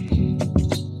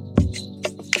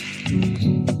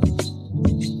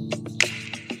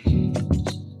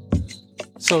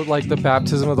 So like the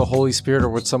baptism of the Holy Spirit, or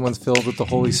when someone's filled with the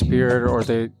Holy Spirit, or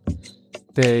they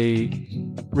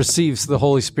receives the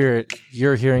Holy Spirit,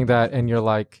 you're hearing that and you're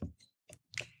like,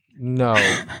 no,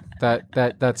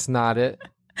 that's not it.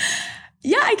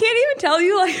 Yeah, I can't even tell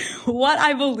you like what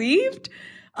I believed.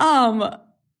 And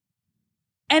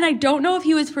I don't know if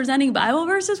he was presenting Bible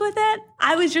verses with it.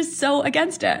 I was just so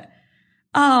against it.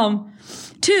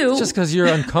 It's just because you're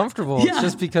uncomfortable. Yeah. It's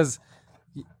just because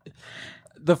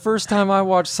the first time I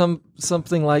watched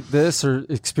something like this or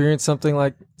experienced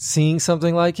seeing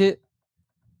something like it,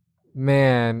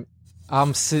 man,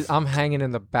 I'm hanging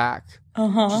in the back.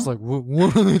 Just like,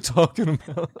 what are they talking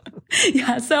about?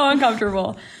 Yeah, so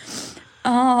uncomfortable.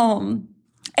 And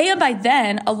by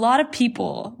then, a lot of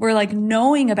people were like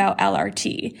knowing about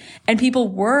LRT, and people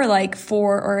were like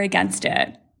for or against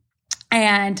it.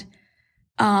 And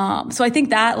so I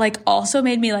think that like also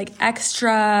made me like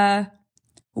extra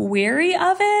wary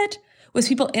of it. Was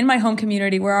people in my home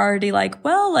community were already like,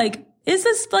 well, like, is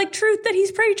this like truth that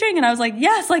he's preaching? And I was like,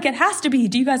 yes, like it has to be.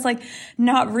 Do you guys like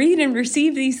not read and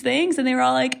receive these things? And they were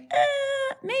all like,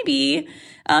 maybe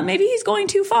he's going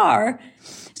too far.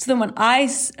 So then when I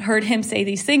heard him say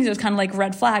these things, it was kind of like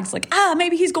red flags, like,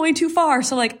 maybe he's going too far.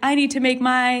 So like, I need to make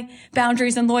my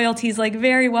boundaries and loyalties like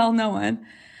very well known.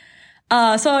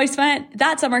 So I spent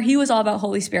that summer, he was all about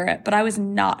Holy Spirit, but I was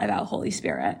not about Holy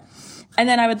Spirit. And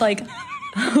then I would like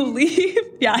leave.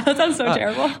 Yeah, that sounds so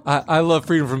terrible. I love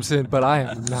freedom from sin, but I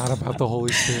am not about the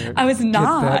Holy Spirit. I was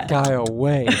not. Get that guy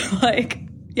away.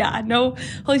 No,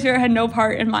 Holy Spirit had no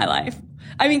part in my life.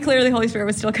 I mean, clearly Holy Spirit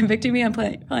was still convicting me and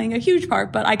playing a huge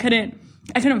part, but I couldn't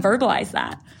verbalize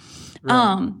that.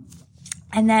 Right.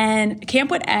 And then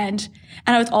camp would end,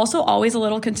 and I was also always a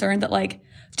little concerned that like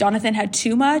Jonathan had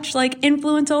too much like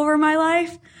influence over my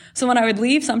life. So when I would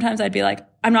leave, sometimes I'd be like,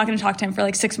 I'm not going to talk to him for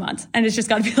like 6 months. And it's just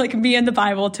got to be like me and the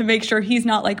Bible to make sure he's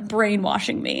not like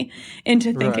brainwashing me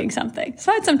into thinking something.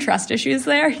 So I had some trust issues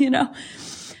there,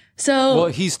 So, well,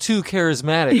 he's too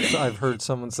charismatic. I've heard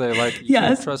someone say like, you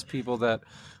can't trust people that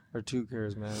are too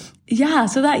charismatic. Yeah.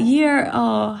 So that year,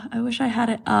 I wish I had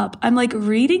it up. I'm like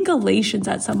reading Galatians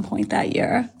at some point that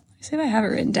year. Let me see if I have it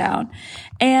written down.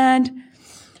 And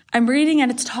I'm reading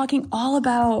and it's talking all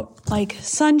about like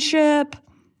sonship.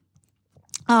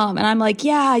 And I'm like,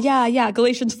 yeah,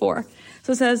 Galatians 4.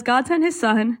 So it says, God sent his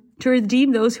son to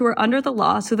redeem those who are under the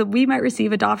law so that we might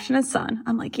receive adoption as son.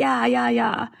 I'm like,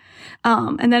 yeah.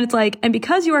 And then it's like, and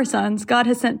because you are sons, God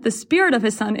has sent the spirit of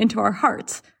his son into our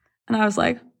hearts. And I was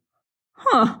like,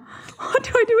 what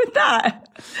do I do with that?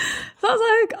 So I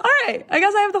was like, all right, I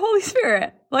guess I have the Holy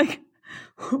Spirit. Like,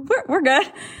 we're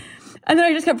good. And then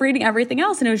I just kept reading everything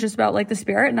else and it was just about like the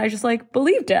spirit. And I just like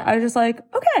believed it. I was just like,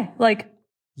 okay, like.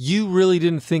 You really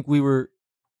didn't think we were.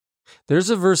 There's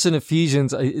a verse in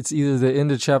Ephesians. It's either the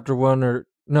end of chapter 1 or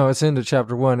no, it's into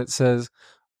chapter 1. It says,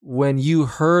 when you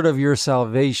heard of your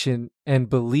salvation and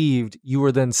believed, you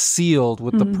were then sealed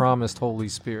with the promised Holy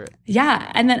Spirit.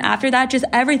 Yeah. And then after that, just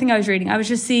everything I was reading, I was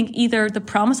just seeing either the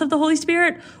promise of the Holy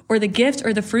Spirit or the gift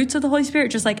or the fruits of the Holy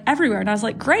Spirit, just like everywhere. And I was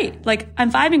like, great. Like,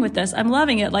 I'm vibing with this. I'm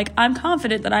loving it. Like, I'm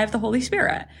confident that I have the Holy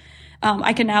Spirit.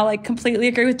 I can now like completely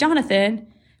agree with Jonathan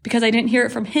because I didn't hear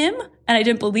it from him and I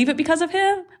didn't believe it because of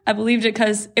him. I believed it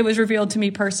because it was revealed to me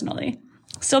personally.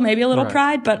 Still maybe a little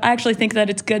pride, but I actually think that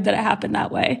it's good that it happened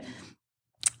that way.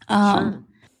 Sure.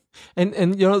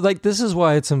 And you know, like, this is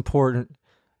why it's important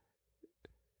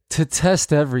to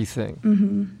test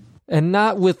everything and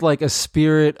not with like a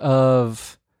spirit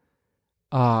of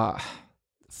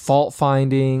fault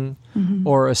finding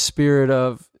or a spirit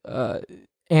of an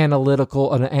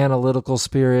analytical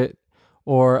spirit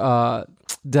or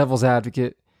devil's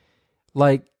advocate.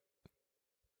 Like,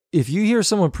 if you hear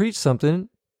someone preach something,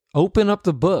 open up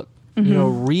the book, you know,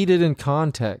 read it in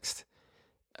context,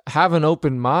 have an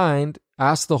open mind,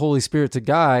 ask the Holy Spirit to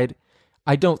guide.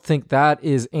 I don't think that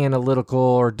is analytical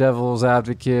or devil's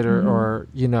advocate or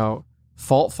you know,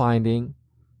 fault finding,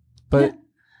 but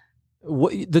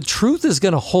the truth is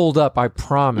going to hold up. I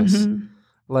promise.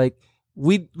 Like,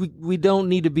 we don't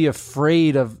need to be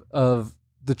afraid of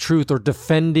the truth or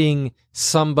defending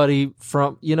somebody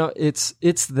from, you know, it's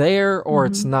there or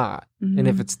it's not. And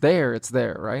if it's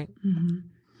there, right?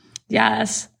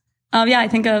 Yes. I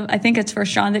think it's 1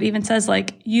 John that even says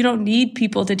like, you don't need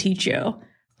people to teach you.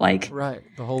 Like, right.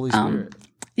 The Holy Spirit.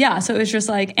 So it's just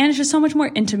like, and it's just so much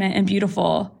more intimate and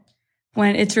beautiful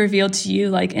when it's revealed to you,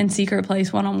 like in secret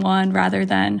place, one-on-one, rather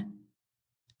than,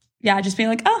 just being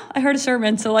like, oh, I heard a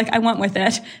sermon. So like I went with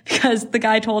it because the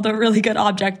guy told a really good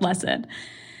object lesson.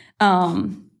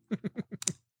 And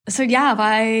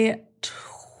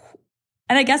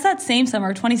I guess that same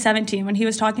summer, 2017, when he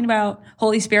was talking about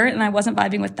Holy Spirit and I wasn't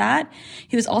vibing with that,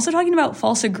 he was also talking about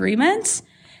false agreements.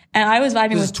 And I was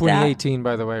vibing with that. This is 2018,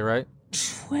 by the way, right?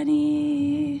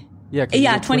 2018.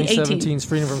 2017's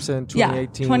Freedom from Sin,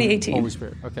 2018. Holy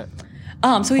Spirit. Okay.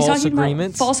 So he's talking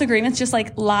about false agreements, just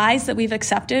like lies that we've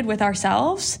accepted with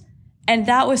ourselves. And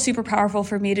that was super powerful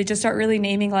for me to just start really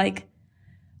naming like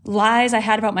lies I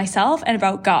had about myself and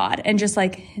about God and just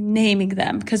like naming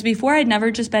them. Because before I'd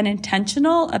never just been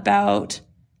intentional about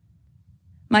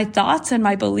my thoughts and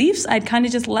my beliefs. I'd kind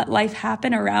of just let life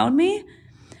happen around me.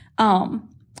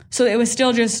 So it was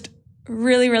still just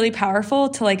really, really powerful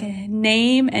to like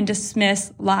name and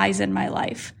dismiss lies in my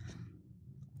life.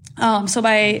 So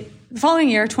by the following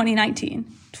year, 2019,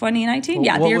 the year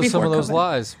before. What was some of those COVID.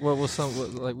 lies? What was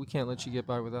like, we can't let you get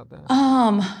by without that.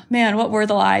 Man, what were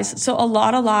the lies? So a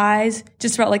lot of lies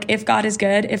just about like, if God is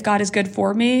good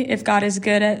for me, if God is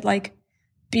good at like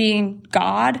being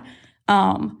God,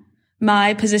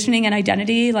 my positioning and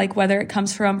identity, like whether it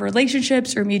comes from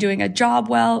relationships or me doing a job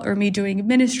well or me doing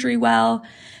ministry well,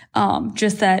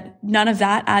 just that none of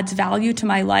that adds value to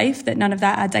my life, that none of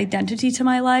that adds identity to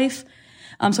my life.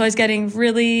 So I was getting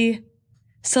really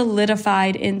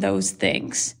solidified in those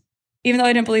things, even though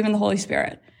I didn't believe in the Holy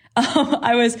Spirit.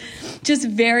 I was just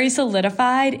very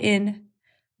solidified in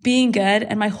being good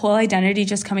and my whole identity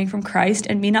just coming from Christ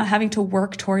and me not having to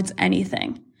work towards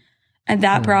anything. And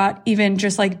that brought even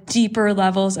just like deeper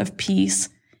levels of peace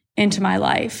into my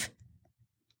life,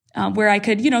 where I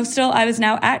could, I was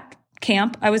now at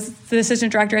camp. I was the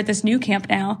assistant director at this new camp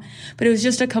now, but it was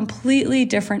just a completely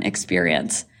different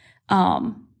experience.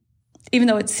 Even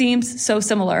though it seems so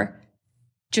similar,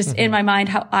 just in my mind,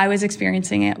 how I was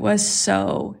experiencing it was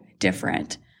so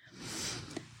different.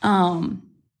 So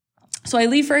I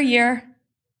leave for a year,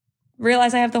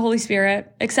 realize I have the Holy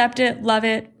Spirit, accept it, love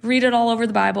it, read it all over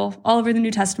the Bible, all over the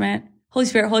New Testament. Holy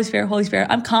Spirit, Holy Spirit, Holy Spirit.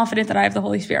 I'm confident that I have the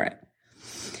Holy Spirit.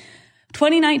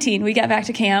 2019, we get back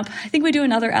to camp. I think we do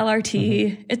another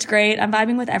LRT. It's great. I'm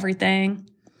vibing with everything.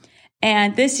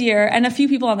 And this year, and a few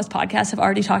people on this podcast have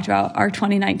already talked about our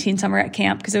 2019 summer at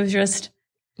camp because it was just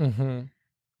one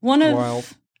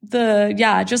of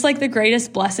just like the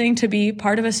greatest blessing to be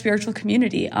part of a spiritual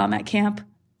community at camp.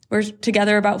 We're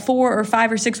together about 4 or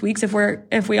 5 or 6 weeks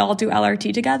if we all do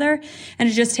LRT together, and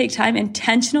to just take time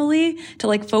intentionally to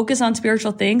like focus on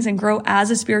spiritual things and grow as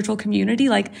a spiritual community.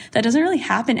 Like that doesn't really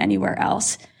happen anywhere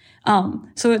else.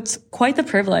 So it's quite the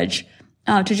privilege,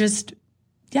 to just,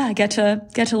 get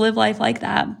to live life like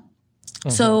that. Mm-hmm.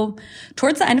 So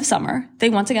towards the end of summer, they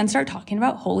once again start talking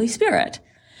about Holy Spirit.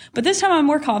 But this time I'm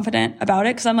more confident about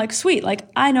it because I'm like, sweet, like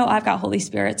I know I've got Holy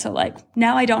Spirit. So like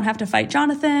now I don't have to fight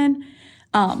Jonathan.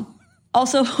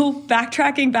 Also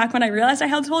backtracking back when I realized I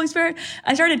had the Holy Spirit,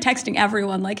 I started texting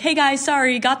everyone like, hey guys,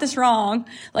 sorry, got this wrong.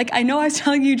 Like, I know I was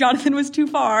telling you Jonathan was too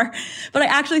far, but I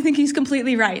actually think he's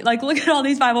completely right. Like, look at all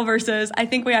these Bible verses. I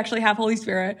think we actually have Holy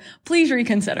Spirit. Please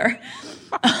reconsider.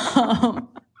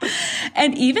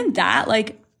 And even that,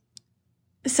 like,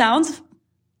 it sounds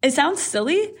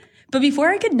silly, but before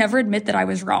I could never admit that I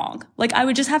was wrong. Like, I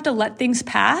would just have to let things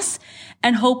pass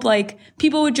and hope like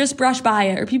people would just brush by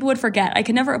it or people would forget. I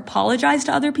could never apologize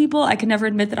to other people. I could never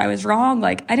admit that I was wrong.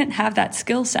 Like, I didn't have that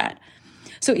skill set.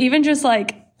 So even just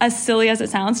like as silly as it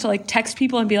sounds to like text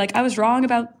people and be like, I was wrong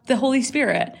about the Holy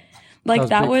Spirit. Like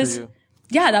that was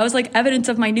like evidence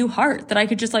of my new heart, that I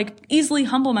could just like easily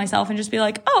humble myself and just be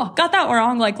like, oh, got that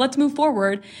wrong. Like, let's move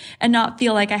forward and not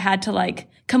feel like I had to like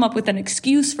come up with an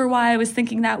excuse for why I was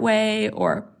thinking that way,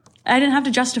 or I didn't have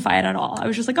to justify it at all. I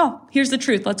was just like, oh, here's the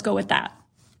truth. Let's go with that.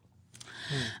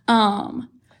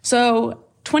 So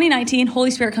 2019,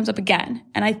 Holy Spirit comes up again,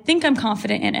 and I think I'm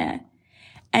confident in it.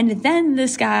 And then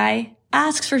this guy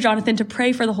asks for Jonathan to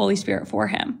pray for the Holy Spirit for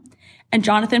him. And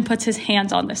Jonathan puts his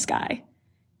hands on this guy.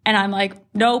 And I'm like,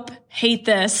 nope, hate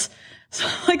this. So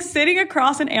I'm like sitting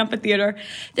across an amphitheater.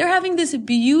 They're having this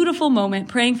beautiful moment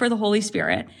praying for the Holy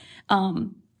Spirit.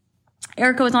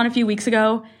 Erica was on a few weeks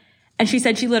ago, and she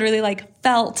said she literally like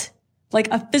felt like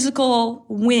a physical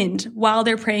wind while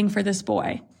they're praying for this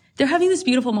boy. They're having this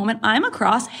beautiful moment. I'm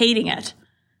across hating it.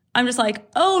 I'm just like,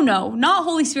 oh no, not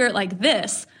Holy Spirit like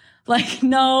this. Like,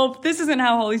 no, this isn't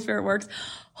how Holy Spirit works.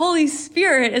 Holy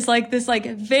Spirit is like this like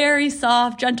very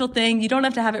soft, gentle thing. You don't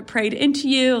have to have it prayed into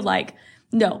you. Like,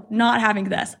 no, not having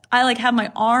this. I like have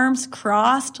my arms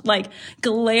crossed, like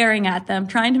glaring at them,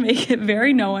 trying to make it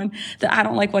very known that I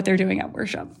don't like what they're doing at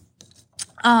worship.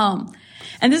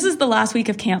 And this is the last week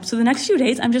of camp. So the next few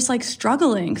days, I'm just like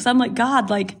struggling because I'm like, God,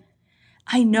 like,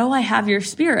 I know I have your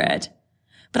Spirit,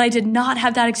 but I did not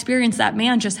have that experience that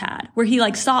man just had where he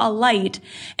like saw a light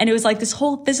and it was like this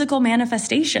whole physical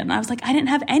manifestation. I was like, I didn't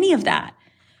have any of that.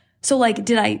 So like,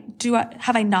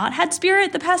 have I not had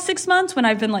Spirit the past 6 months when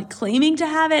I've been like claiming to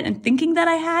have it and thinking that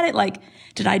I had it? Like,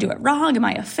 did I do it wrong? Am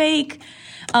I a fake?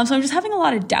 So I'm just having a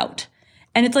lot of doubt.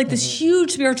 And it's like this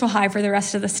huge spiritual high for the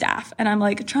rest of the staff. And I'm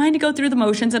like trying to go through the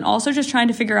motions and also just trying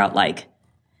to figure out like,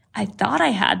 I thought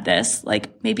I had this,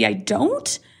 like maybe I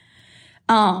don't.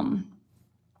 And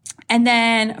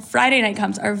then Friday night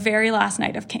comes, our very last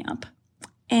night of camp.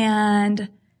 And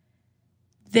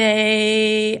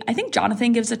I think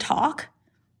Jonathan gives a talk.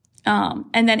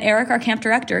 And then Eric, our camp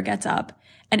director, gets up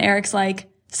and Eric's like,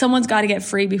 someone's got to get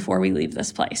free before we leave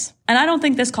this place. And I don't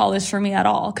think this call is for me at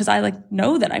all because I like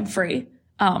know that I'm free.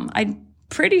 I'm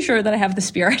pretty sure that I have the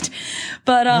Spirit,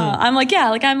 but I'm like, yeah,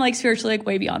 like I'm like spiritually like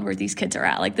way beyond where these kids are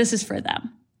at. Like this is for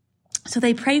them. So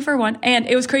they pray for one. And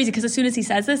it was crazy because as soon as he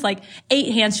says this, like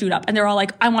 8 hands shoot up and they're all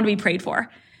like, I want to be prayed for.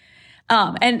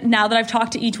 And now that I've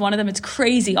talked to each one of them, it's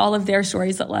crazy. All of their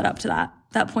stories that led up to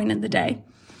that point in the day.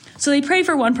 So they pray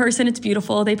for one person. It's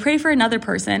beautiful. They pray for another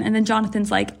person. And then Jonathan's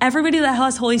like, everybody that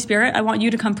has Holy Spirit, I want you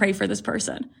to come pray for this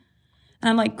person. And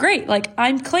I'm like, great. Like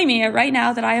I'm claiming it right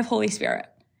now that I have Holy Spirit.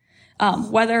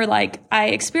 Whether like I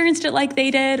experienced it like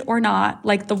they did or not,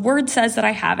 like the word says that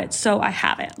I have it. So I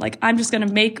have it. Like I'm just going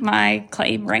to make my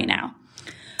claim right now.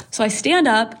 So I stand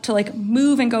up to like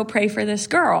move and go pray for this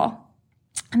girl.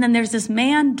 And then there's this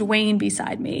man, Dwayne,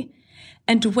 beside me.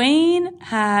 And Dwayne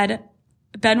had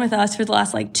been with us for the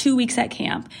last like 2 weeks at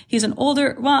camp. He's an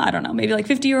older, well, I don't know, maybe like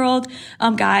 50-year-old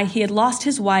guy. He had lost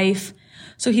his wife.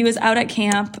 So he was out at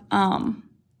camp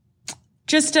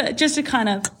just to kind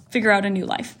of figure out a new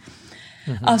life.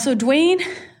 So Dwayne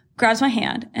grabs my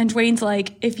hand and Dwayne's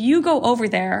like, if you go over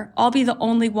there, I'll be the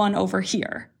only one over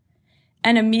here.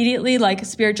 And immediately like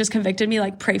Spirit just convicted me,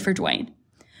 like pray for Dwayne.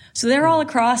 So they're all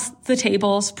across the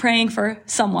tables praying for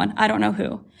someone. I don't know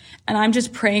who. And I'm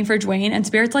just praying for Dwayne and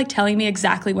Spirit's like telling me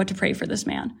exactly what to pray for this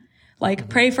man. Like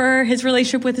pray for his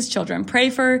relationship with his children, pray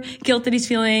for guilt that he's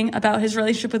feeling about his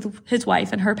relationship with his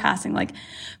wife and her passing. Like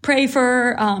pray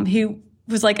for, he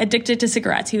was like addicted to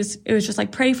cigarettes. It was just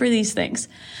like pray for these things.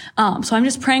 So I'm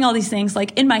just praying all these things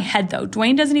like in my head though.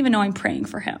 Dwayne doesn't even know I'm praying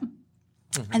for him.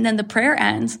 And then the prayer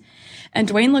ends and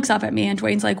Dwayne looks up at me and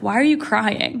Dwayne's like, why are you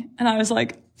crying? And I was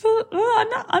like,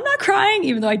 I'm not crying,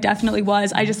 even though I definitely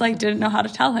was. I just like didn't know how to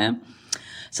tell him.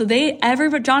 So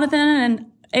Jonathan and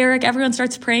Eric, everyone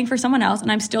starts praying for someone else,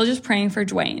 and I'm still just praying for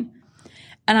Dwayne.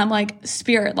 And I'm like,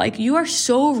 Spirit, like, you are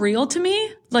so real to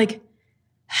me. Like,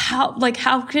 how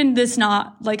can this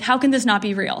not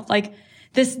be real? Like,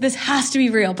 this has to be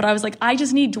real. But I was like, I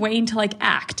just need Dwayne to like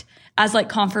act as like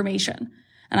confirmation.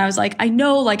 And I was like, I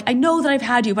know that I've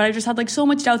had you, but I just had like so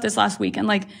much doubt this last week. And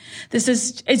like,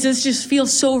 this just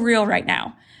feels so real right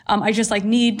now. I just like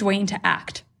need Dwayne to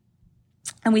act.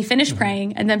 And we finished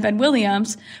praying. And then Ben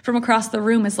Williams from across the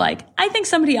room is like, I think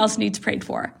somebody else needs prayed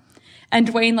for. And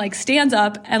Dwayne like stands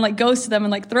up and like goes to them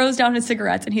and like throws down his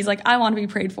cigarettes. And he's like, I want to be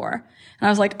prayed for. And I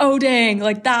was like, oh dang,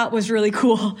 like that was really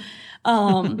cool.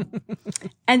 And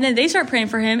then they start praying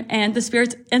for him, and the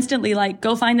Spirit's instantly like,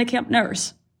 go find the camp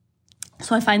nurse.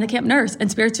 So I find the camp nurse, and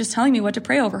Spirit's just telling me what to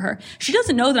pray over her. She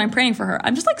doesn't know that I'm praying for her.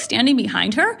 I'm just like standing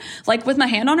behind her, like with my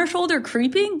hand on her shoulder,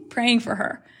 creeping, praying for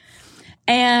her.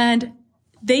 And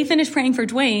they finish praying for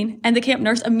Dwayne, and the camp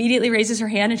nurse immediately raises her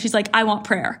hand and she's like, I want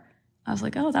prayer. I was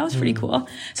like, oh, that was pretty cool.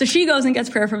 So she goes and gets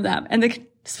prayer from them. And the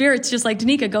Spirit's just like,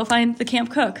 Danica, go find the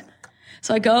camp cook.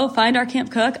 So I go find our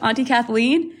camp cook, Auntie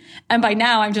Kathleen. And by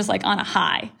now I'm just like on a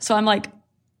high. So I'm like,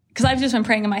 because I've just been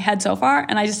praying in my head so far.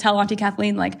 And I just tell Auntie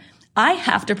Kathleen, like, I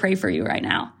have to pray for you right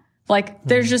now. Like,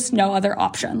 there's just no other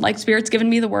option. Like, Spirit's given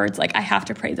me the words, like, I have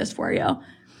to pray this for you.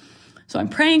 So I'm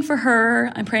praying for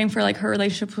her. I'm praying for like her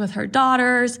relationship with her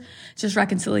daughters, just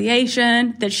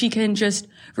reconciliation, that she can just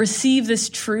receive this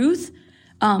truth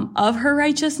of her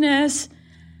righteousness.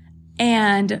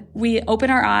 And we open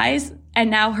our eyes, and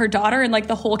now her daughter and like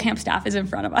the whole camp staff is in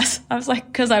front of us. I was like,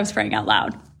 because I was praying out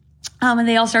loud. And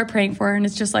they all start praying for her. And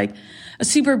it's just like a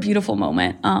super beautiful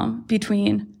moment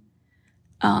between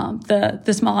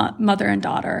the small mother and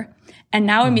daughter. And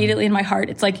now immediately in my heart,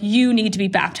 it's like, you need to be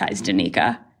baptized,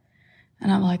 Danica.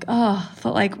 And I'm like, oh,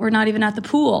 but like, we're not even at the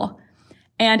pool.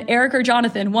 And Eric or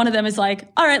Jonathan, one of them is like,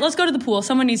 all right, let's go to the pool.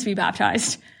 Someone needs to be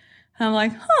baptized. And I'm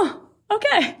like,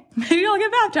 okay, maybe I'll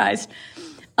get baptized.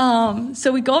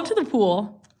 So we go up to the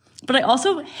pool, but I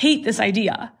also hate this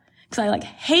idea because I like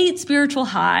hate spiritual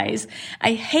highs.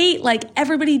 I hate like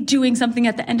everybody doing something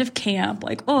at the end of camp.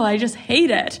 Like, oh, I just hate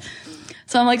it.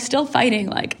 So I'm like still fighting.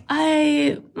 Like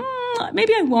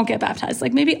maybe I won't get baptized.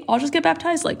 Like maybe I'll just get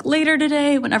baptized like later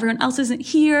today when everyone else isn't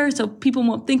here. So people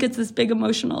won't think it's this big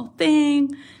emotional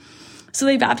thing. So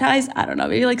they baptized, I don't know,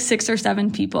 maybe like 6 or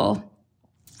 7 people.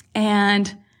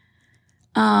 And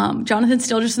Jonathan's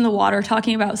still just in the water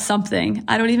talking about something.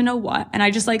 I don't even know what. And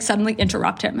I just like suddenly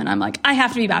interrupt him and I'm like, I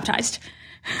have to be baptized.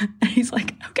 And he's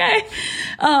like, okay.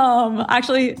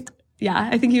 Actually, yeah,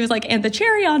 I think he was like, and the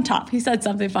cherry on top. He said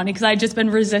something funny because I'd just been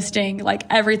resisting like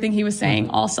everything he was saying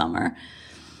all summer.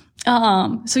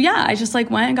 So yeah, I just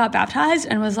like went and got baptized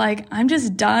and was like, I'm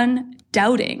just done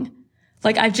doubting.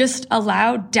 Like I've just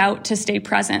allowed doubt to stay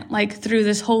present like through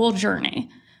this whole journey.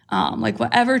 Like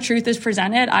whatever truth is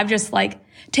presented, I've just like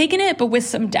taken it, but with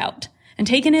some doubt and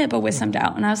taken it, but with some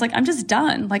doubt. And I was like, I'm just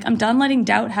done. Like I'm done letting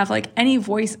doubt have like any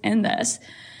voice in this.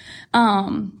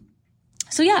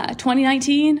 So yeah,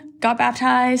 2019 got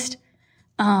baptized,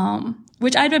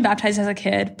 which I'd been baptized as a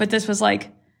kid, but this was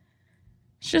like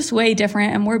just way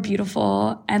different and more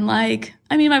beautiful. And like,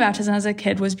 I mean, my baptism as a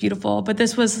kid was beautiful, but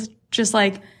this was just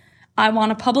like, I want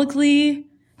to publicly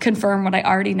confirm what I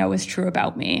already know is true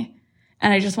about me.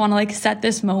 And I just want to like set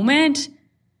this moment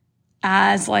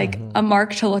as like a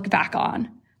mark to look back on.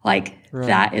 Like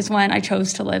that is when I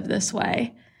chose to live this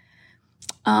way.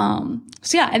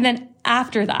 So yeah. And then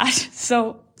after that,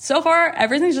 so far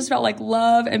everything's just about like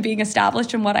love and being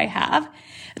established in what I have.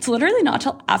 It's literally not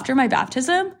till after my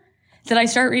baptism that I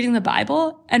start reading the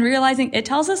Bible and realizing it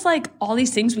tells us like all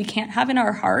these things we can't have in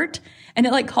our heart. And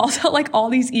it like calls out like all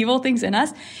these evil things in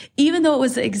us, even though it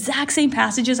was the exact same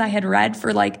passages I had read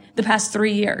for like the past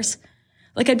 3 years.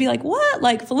 Like I'd be like, what?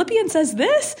 Like Philippians says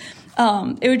this?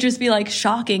 It would just be like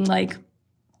shocking. Like,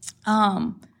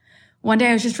 one day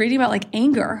I was just reading about like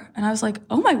anger and I was like,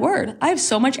 oh my word, I have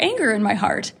so much anger in my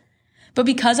heart. But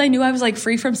because I knew I was like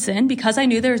free from sin, because I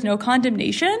knew there was no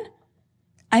condemnation,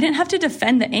 I didn't have to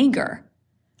defend the anger.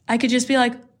 I could just be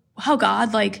like, wow,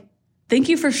 God, like, thank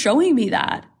you for showing me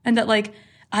that. And that like,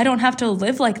 I don't have to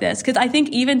live like this. Cause I think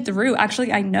even through,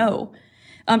 actually, I know,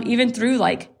 even through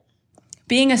like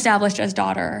being established as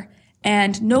daughter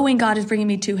and knowing God is bringing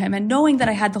me to him and knowing that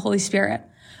I had the Holy Spirit,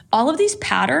 all of these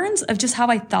patterns of just how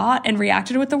I thought and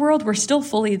reacted with the world were still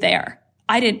fully there.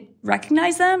 I didn't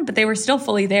recognize them, but they were still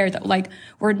fully there that like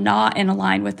were not in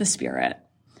line with the Spirit.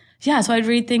 Yeah. So I'd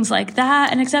read things like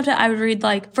that. And except that I would read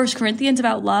like 1 Corinthians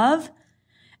about love.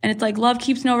 And it's like, love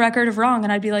keeps no record of wrong.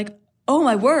 And I'd be like, oh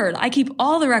my word, I keep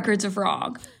all the records of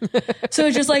wrong. So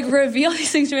it just like reveal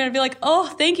these things to me and I'd be like, oh,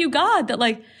 thank you, God, that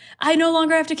like I no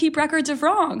longer have to keep records of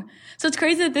wrong. So it's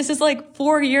crazy that this is like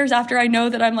 4 years after I know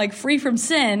that I'm like free from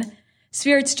sin.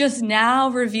 Spirit's just now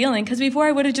revealing, because before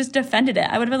I would have just defended it.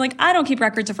 I would have been like, I don't keep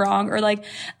records of wrong, or like,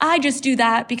 I just do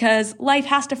that because life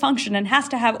has to function and has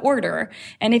to have order.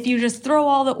 And if you just throw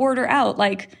all the order out,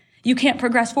 like you can't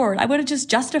progress forward. I would have just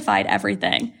justified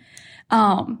everything.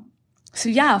 So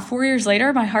yeah, 4 years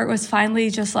later, my heart was finally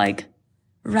just like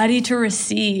ready to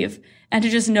receive and to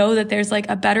just know that there's like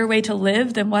a better way to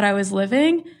live than what I was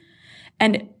living.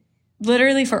 And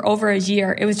literally for over a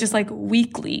year, it was just like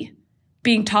weekly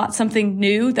being taught something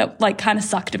new that like kind of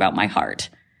sucked about my heart.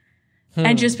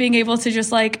 And just being able to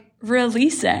just like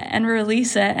release it and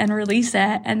release it and release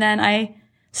it. And then I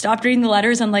stopped reading the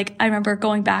letters. And like, I remember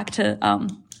going back to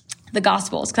the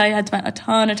Gospels, because I had spent a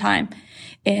ton of time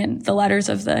in the letters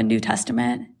of the New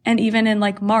Testament. And even in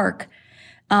like Mark,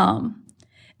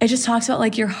 it just talks about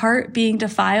like your heart being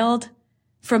defiled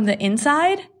from the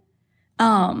inside.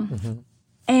 And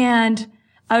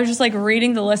I was just like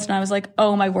reading the list and I was like,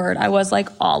 oh my word, I was like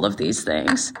all of these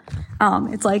things.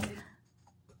 It's like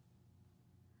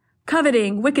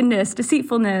coveting, wickedness,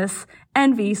 deceitfulness,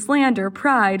 envy, slander,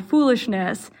 pride,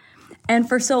 foolishness. And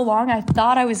for so long, I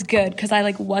thought I was good because I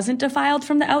like wasn't defiled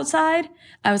from the outside.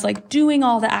 I was like doing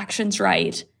all the actions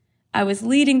right. I was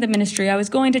leading the ministry. I was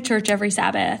going to church every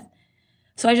Sabbath.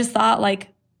 So I just thought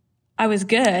like I was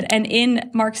good. And in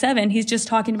Mark 7, he's just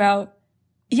talking about,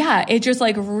 yeah, it just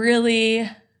like really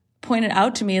pointed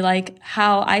out to me like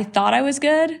how I thought I was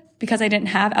good because I didn't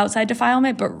have outside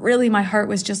defilement, but really my heart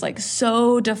was just like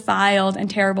so defiled and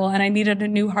terrible. And I needed a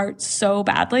new heart so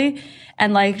badly,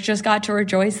 and like just got to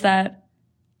rejoice that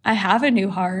I have a new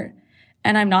heart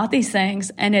and I'm not these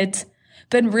things. And it's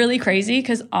been really crazy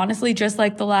because honestly, just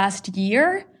like the last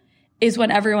year is when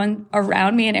everyone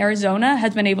around me in Arizona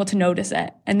has been able to notice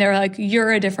it. And they're like,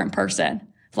 you're a different person.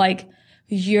 Like,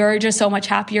 you're just so much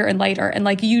happier and lighter. And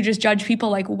like, you just judge people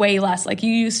like way less. Like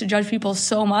you used to judge people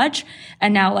so much.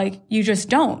 And now like, you just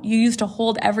don't. You used to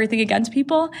hold everything against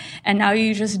people. And now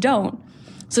you just don't.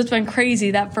 So it's been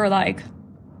crazy that for like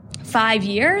 5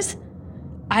 years,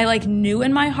 I like knew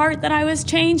in my heart that I was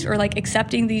changed or like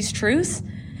accepting these truths.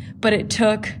 But it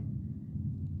took,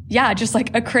 yeah, just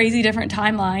like a crazy different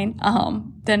timeline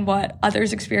than what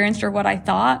others experienced or what I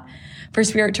thought, for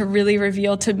Spirit to really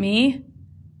reveal to me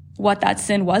what that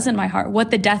sin was in my heart,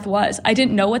 what the death was. I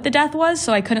didn't know what the death was,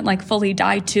 so I couldn't like fully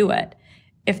die to it,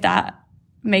 if that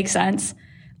makes sense.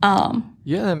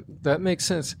 Yeah, that makes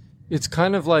sense. It's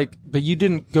kind of like, but you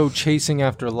didn't go chasing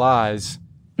after lies.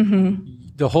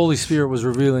 The Holy Spirit was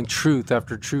revealing truth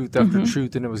after truth after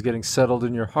truth, and it was getting settled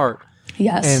in your heart.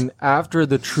 Yes. And after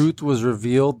the truth was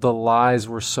revealed, the lies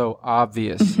were so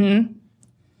obvious.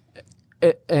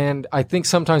 And I think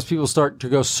sometimes people start to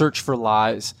go search for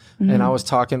lies. And I was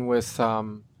talking with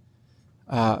someone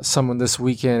this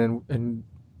weekend, and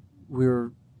we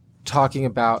were talking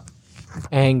about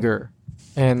anger.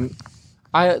 And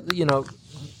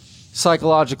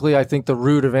psychologically, I think the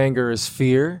root of anger is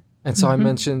fear. And so I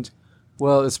mentioned,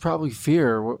 well, it's probably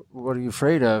fear. What are you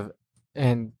afraid of?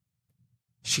 And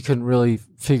she couldn't really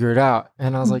figure it out.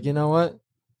 And I was like, you know what?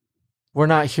 We're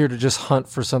not here to just hunt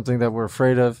for something that we're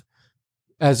afraid of.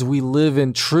 As we live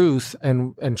in truth,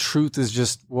 and truth is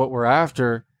just what we're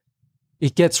after,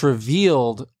 it gets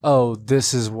revealed, oh,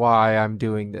 this is why I'm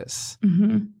doing this.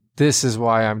 This is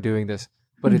why I'm doing this.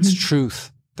 But it's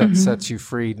truth that sets you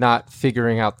free, not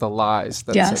figuring out the lies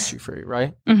that sets you free,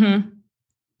 right?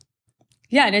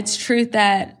 Yeah, and it's truth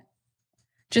that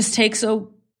just takes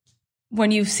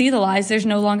when you see the lies, there's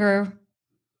no longer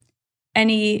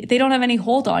they don't have any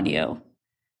hold on you.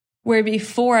 Where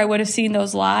before I would have seen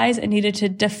those lies and needed to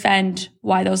defend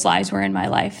why those lies were in my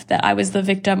life, that I was the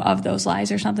victim of those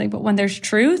lies or something. But when there's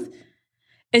truth,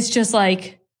 it's just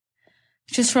like,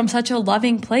 just from such a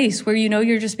loving place where you know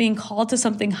you're just being called to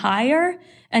something higher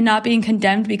and not being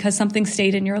condemned because something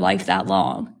stayed in your life that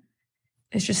long.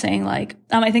 It's just saying like,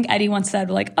 I think Eddie once said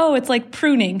like, oh, it's like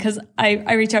pruning. Cause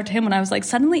I reached out to him when I was like,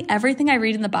 suddenly everything I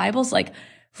read in the Bible is like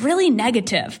really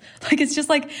negative. Like, it's just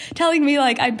like telling me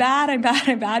like, I'm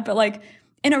bad, but like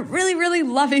in a really, really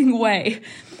loving way.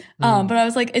 But I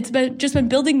was like, it's just been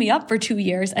building me up for 2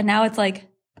 years. And now it's like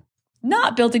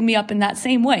not building me up in that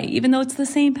same way, even though it's the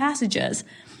same passages.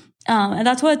 And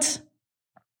that's what's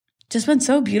just been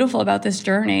so beautiful about this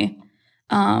journey.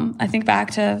 I think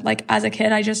back to like, as a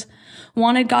kid, I just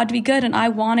wanted God to be good. And I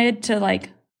wanted to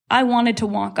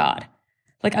want God.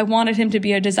 Like I wanted him to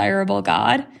be a desirable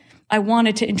God. I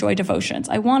wanted to enjoy devotions.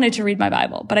 I wanted to read my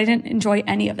Bible, but I didn't enjoy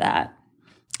any of that.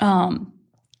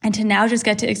 And to now just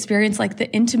get to experience like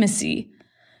the intimacy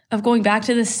of going back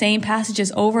to the same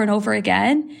passages over and over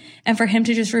again, and for him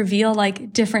to just reveal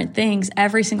like different things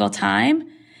every single time,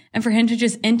 and for him to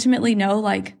just intimately know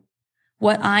like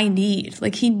what I need.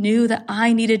 Like he knew that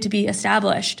I needed to be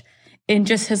established in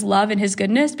just his love and his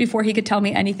goodness before he could tell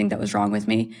me anything that was wrong with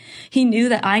me. He knew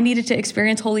that I needed to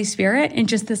experience Holy Spirit in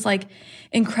just this like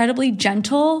incredibly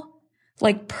gentle,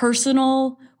 like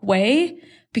personal way.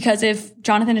 Because if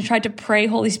Jonathan had tried to pray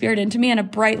Holy Spirit into me and a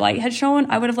bright light had shown,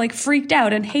 I would have like freaked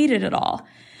out and hated it all.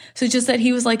 So just that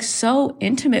he was like so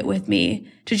intimate with me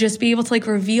to just be able to like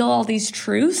reveal all these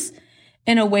truths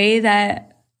in a way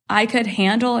that I could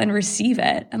handle and receive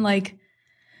it. And like,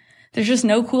 there's just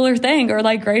no cooler thing or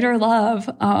like greater love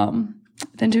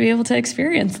than to be able to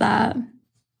experience that.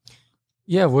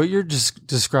 Yeah, what you're just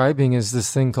describing is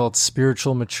this thing called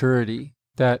spiritual maturity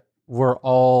that we're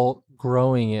all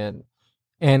growing in.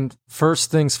 And first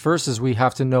things first is we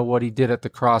have to know what he did at the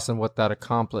cross and what that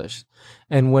accomplished.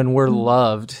 And when we're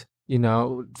loved,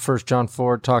 1 John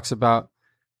 4 talks about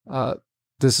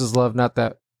this is love, not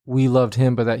that we loved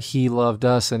him, but that he loved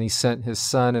us and he sent his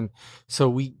son. And so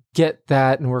we get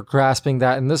that and we're grasping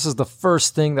that. And this is the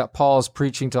first thing that Paul is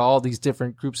preaching to all these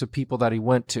different groups of people that he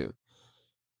went to.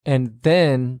 And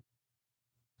then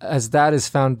as that is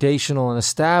foundational and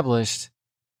established,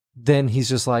 then he's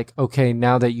just like, okay,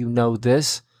 now that you know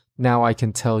this, now I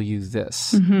can tell you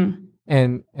this. Mm-hmm.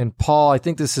 And Paul, I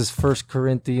think this is 1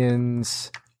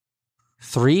 Corinthians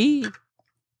 3,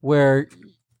 where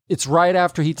it's right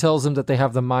after he tells them that they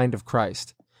have the mind of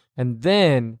Christ. And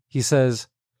then he says,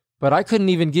 but I couldn't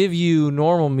even give you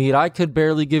normal meat. I could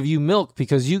barely give you milk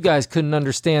because you guys couldn't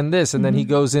understand this. And then he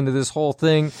goes into this whole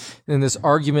thing and this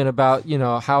argument about,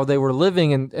 how they were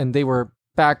living and they were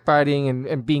backbiting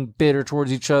and being bitter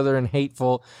towards each other and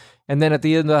hateful. And then at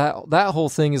the end of that whole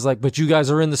thing is like, but you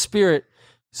guys are in the Spirit.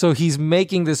 So he's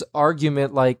making this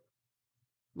argument like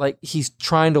he's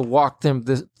trying to walk them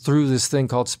through this thing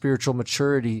called spiritual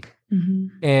maturity. Mm-hmm.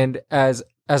 And as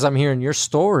I'm hearing your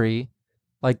story,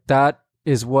 like that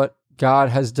is what God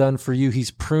has done for you. He's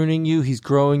pruning you, he's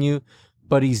growing you,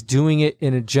 but he's doing it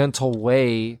in a gentle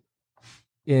way.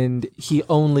 And he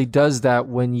only does that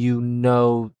when you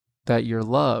know that you're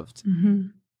loved. Mm-hmm.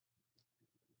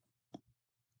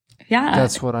 Yeah.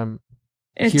 That's what I'm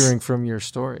hearing from your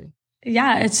story.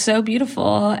 Yeah, it's so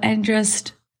beautiful. And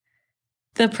just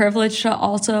the privilege to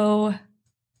also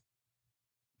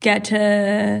get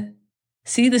to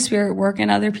see the Spirit work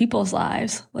in other people's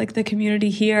lives, like the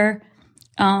community here.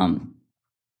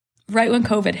 Right when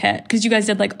COVID hit, because you guys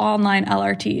did like online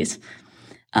LRTs,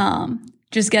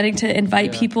 just getting to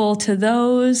invite people to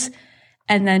those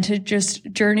and then to just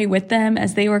journey with them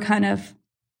as they were kind of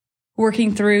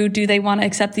working through, do they want to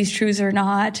accept these truths or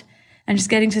not? And just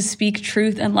getting to speak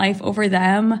truth and life over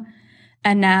them.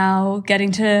 And now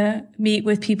getting to meet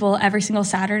with people every single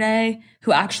Saturday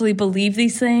who actually believe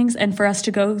these things. And for us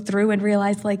to go through and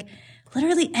realize like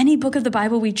literally any book of the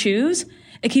Bible we choose,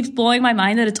 it keeps blowing my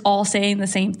mind that it's all saying the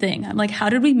same thing. I'm like, how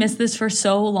did we miss this for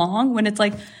so long when it's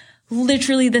like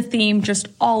literally the theme just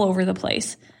all over the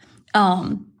place?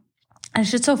 And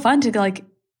it's just so fun to like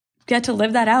get to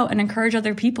live that out and encourage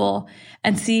other people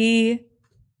and see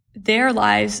their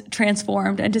lives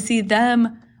transformed and to see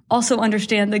them also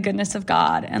understand the goodness of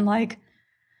God. And like,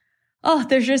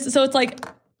 there's just, so it's like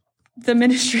the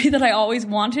ministry that I always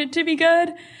wanted to be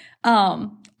good.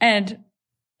 And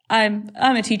I'm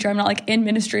a teacher. I'm not like in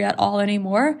ministry at all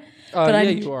anymore.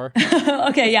 But you are.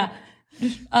 Okay. Yeah.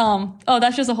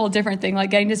 That's just a whole different thing.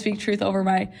 Like getting to speak truth over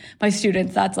my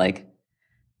students. That's like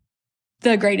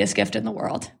the greatest gift in the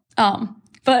world.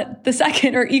 But the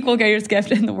second or equal greatest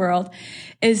gift in the world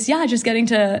is, just getting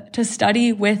to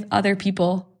study with other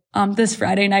people. This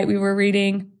Friday night, we were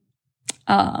reading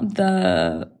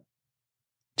the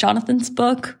Jonathan's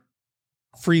book,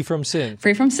 Free from Sin.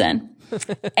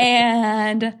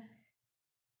 And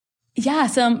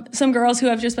some girls who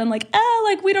have just been like,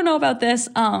 we don't know about this.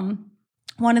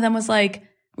 One of them was like,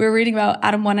 we were reading about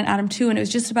Adam 1 and Adam 2, and it was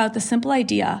just about the simple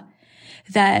idea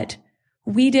that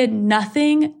we did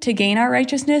nothing to gain our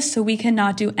righteousness, so we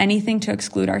cannot do anything to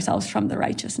exclude ourselves from the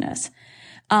righteousness.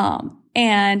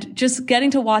 And just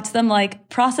getting to watch them like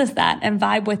process that and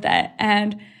vibe with it.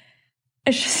 And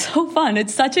it's just so fun.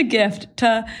 It's such a gift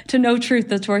to know truth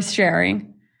that's worth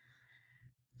sharing.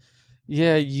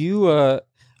 Yeah,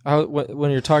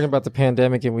 when you're talking about the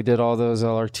pandemic and we did all those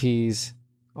LRTs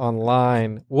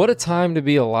online, what a time to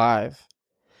be alive.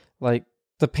 Like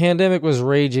the pandemic was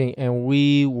raging and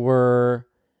we were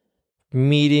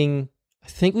meeting, I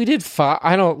think we did 5.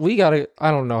 I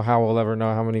don't know how we'll ever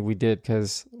know how many we did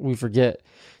because we forget.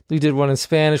 We did one in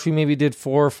Spanish. We maybe did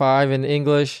 4 or 5 in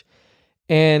English.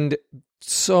 And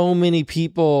so many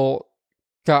people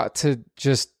got to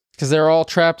just, because they're all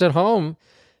trapped at home.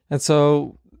 And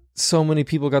so many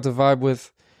people got to vibe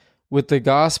with the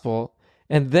gospel.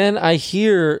 And then I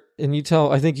hear, and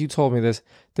I think you told me this,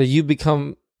 that you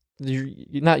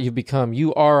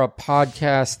are a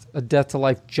podcast, a Death to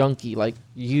Life junkie. Like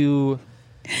you.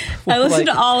 I listen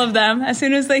to all of them as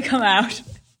soon as they come out.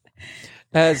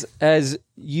 As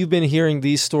you've been hearing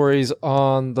these stories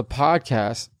on the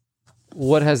podcast,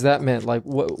 what has that meant? Like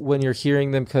when you're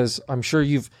hearing them, because I'm sure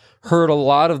you've heard a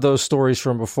lot of those stories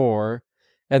from before,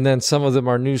 and then some of them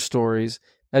are new stories.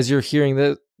 As you're hearing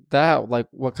that, like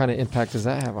what kind of impact does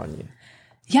that have on you?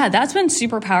 Yeah, that's been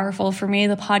super powerful for me,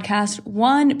 the podcast.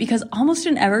 One, because almost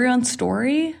in everyone's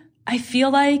story, I feel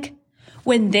like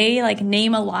when they like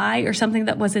name a lie or something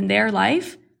that was in their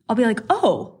life, I'll be like,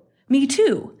 oh, me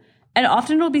too. And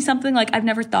often it'll be something like I've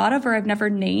never thought of or I've never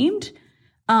named.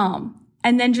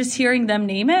 And then just hearing them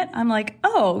name it, I'm like,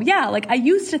 oh yeah, like I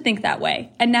used to think that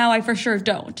way. And now I for sure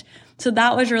don't. So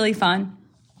that was really fun.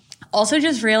 Also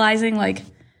just realizing like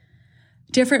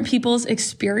different people's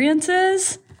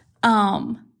experiences.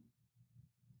 Often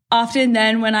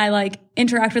then when I like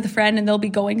interact with a friend and they'll be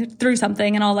going through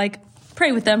something and I'll like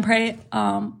pray with them, pray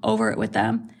over it with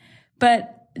them.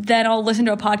 But then I'll listen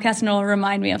to a podcast and it'll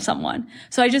remind me of someone.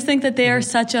 So I just think that they're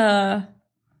such a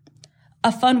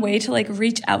fun way to like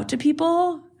reach out to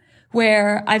people,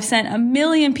 where I've sent a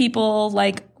million people,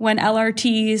 like when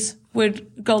LRTs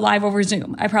would go live over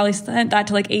Zoom, I probably sent that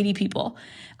to like 80 people.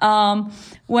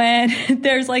 When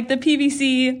there's like the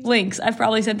PVC links, I've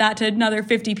probably sent that to another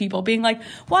 50 people being like,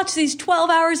 watch these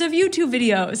 12 hours of YouTube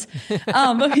videos.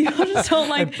 But people just don't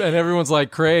like. And everyone's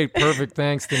like, great, perfect,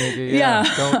 thanks, Danica. Yeah.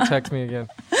 Don't text me again.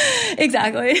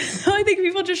 Exactly. So I think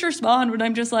people just respond when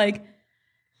I'm just like,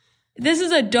 this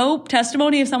is a dope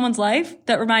testimony of someone's life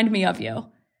that reminded me of you.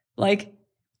 Like,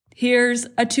 here's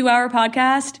a 2-hour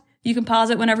podcast. You can pause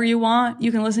it whenever you want.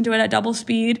 You can listen to it at double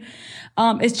speed.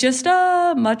 It's just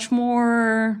a much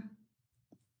more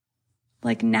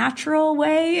like natural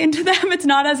way into them. It's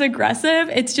not as aggressive.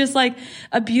 It's just like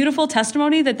a beautiful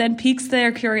testimony that then piques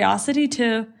their curiosity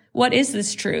to what is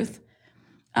this truth?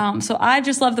 So I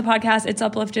just love the podcast. It's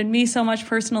uplifted me so much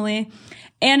personally.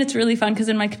 And it's really fun because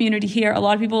in my community here, a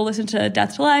lot of people listen to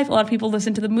Death to Life. A lot of people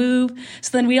listen to The Move.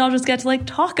 So then we all just get to like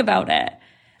talk about it.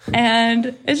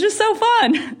 And it's just so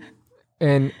fun.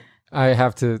 And I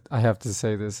have to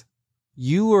say this.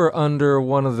 You were under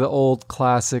one of the old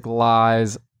classic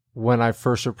lies when I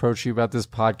first approached you about this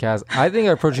podcast. I think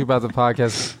I approached you about the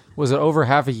podcast, was it over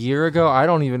half a year ago? I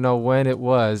don't even know when it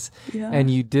was. Yeah.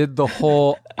 And you did the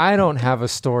whole, I don't have a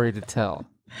story to tell.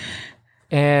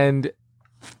 And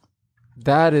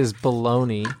that is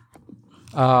baloney.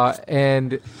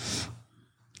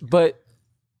 But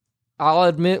I'll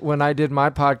admit, when I did my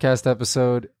podcast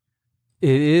episode,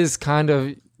 it is kind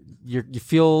of, you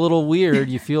feel a little weird,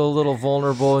 you feel a little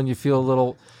vulnerable, and you feel a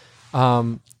little,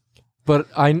 but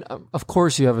of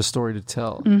course you have a story to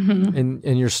tell,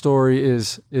 and your story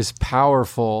is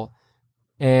powerful,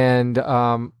 and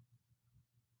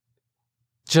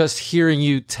just hearing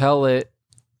you tell it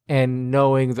and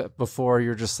knowing that before,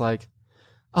 you're just like,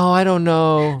 oh, I don't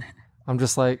know. I'm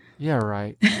just like, yeah,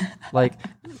 right. like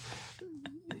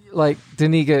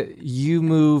Danica, you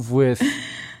move with,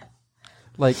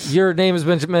 like, your name has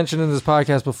been mentioned in this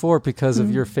podcast before because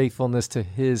of your faithfulness to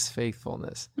his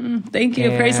faithfulness. Thank you.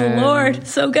 Praise the Lord.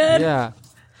 So good. Yeah.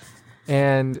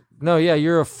 And no, yeah,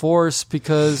 you're a force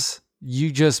because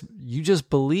you just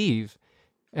believe.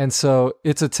 And so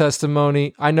it's a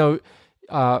testimony. I know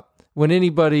when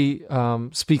anybody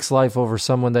speaks life over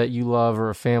someone that you love or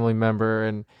a family member,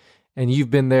 and you've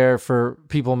been there for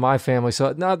people in my family.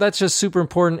 So no, that's just super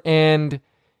important. And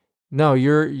no,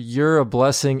 you're a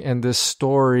blessing. And this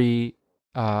story,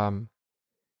 I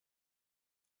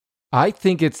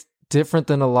think it's different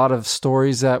than a lot of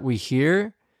stories that we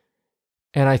hear.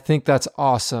 And I think that's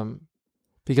awesome,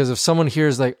 because if someone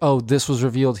hears like, oh, this was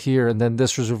revealed here, and then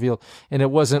this was revealed, and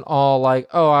it wasn't all like,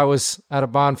 oh, I was at a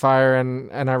bonfire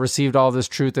and I received all this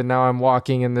truth, and now I'm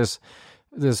walking in this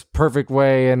perfect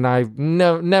way, and I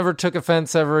never took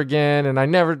offense ever again, and I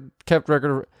never kept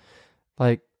record of,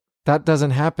 like, that doesn't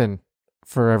happen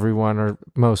for everyone or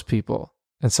most people.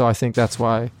 And so I think that's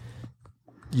why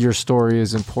your story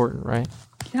is important, right?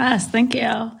 Yes, thank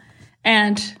you.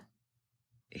 And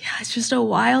yeah, it's just a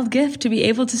wild gift to be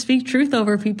able to speak truth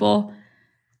over people.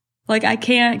 Like, I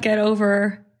can't get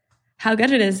over how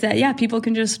good it is that, yeah, people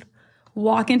can just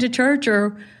walk into church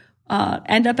or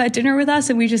end up at dinner with us,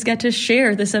 and we just get to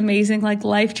share this amazing, like,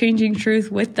 life-changing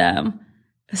truth with them.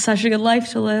 It's such a good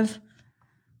life to live.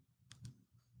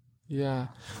 Yeah.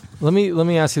 Let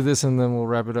me ask you this and then we'll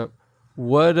wrap it up.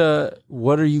 What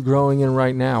are you growing in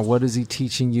right now? What is he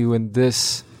teaching you in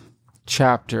this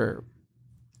chapter?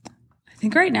 I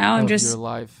think right now I'm just your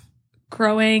life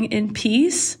growing in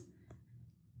peace,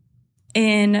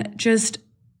 in just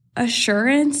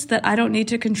assurance that I don't need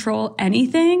to control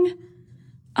anything.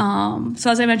 So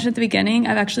as I mentioned at the beginning,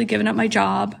 I've actually given up my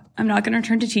job. I'm not going to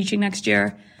return to teaching next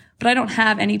year, but I don't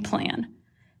have any plan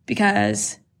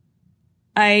because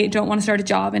I don't want to start a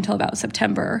job until about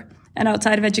September. And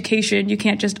outside of education, you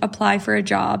can't just apply for a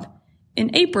job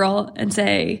in April and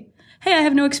say, hey, I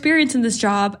have no experience in this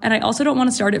job, and I also don't want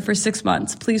to start it for 6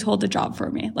 months. Please hold the job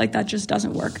for me. Like, that just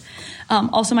doesn't work.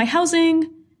 Also, my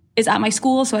housing is at my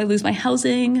school, so I lose my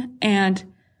housing.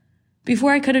 And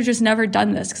before, I could have just never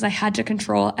done this because I had to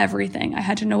control everything. I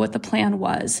had to know what the plan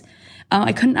was.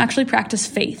 I couldn't actually practice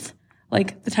faith.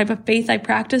 Like, the type of faith I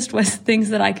practiced was things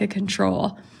that I could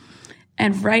control.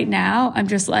 And right now, I'm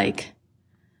just like,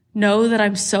 know that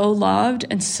I'm so loved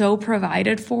and so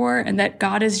provided for, and that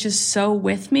God is just so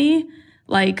with me.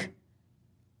 Like,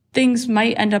 things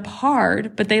might end up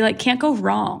hard, but they can't go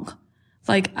wrong.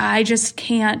 Like, I just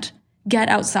can't get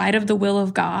outside of the will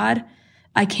of God.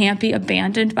 I can't be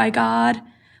abandoned by God.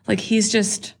 Like, he's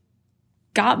just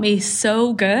got me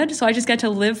so good. So I just get to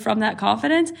live from that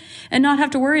confidence and not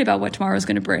have to worry about what tomorrow is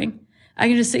going to bring. I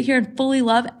can just sit here and fully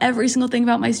love every single thing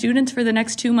about my students for the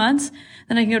next 2 months.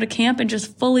 Then I can go to camp and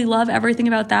just fully love everything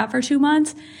about that for 2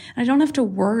 months. And I don't have to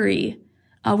worry.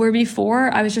 Where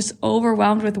before I was just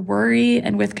overwhelmed with worry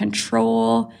and with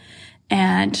control.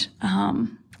 And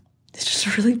it's just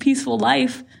a really peaceful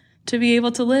life to be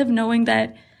able to live knowing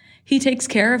that he takes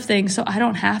care of things. So I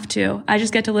don't have to. I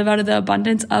just get to live out of the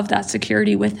abundance of that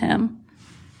security with him.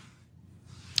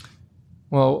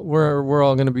 Well, we're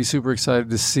all going to be super excited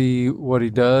to see what he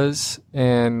does,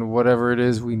 and whatever it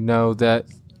is, we know that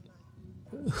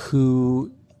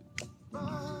who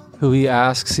he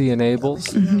asks, he enables.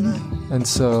 Mm-hmm. And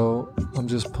so I'm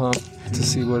just pumped to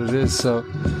see what it is. So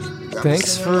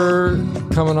thanks for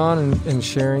coming on and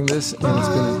sharing this, and it's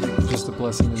been just a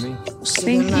blessing to me.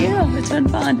 Thank you. It's been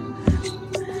fun.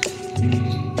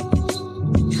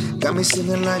 Got me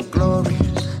singing like glory.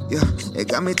 Yeah, it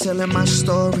got me telling my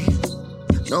story.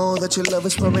 Know that your love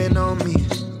is pouring on me,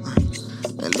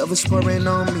 and love is pouring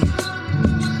on me.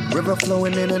 River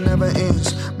flowing in and never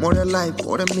ends. More than life,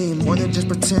 more than me, more than just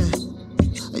pretend.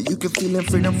 And you can feel in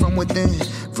freedom from within.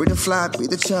 Free to fly, be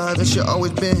the child that you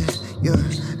always been. Yeah.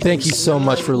 Thank you so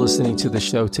much for listening to the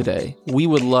show today. We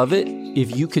would love it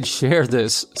if you could share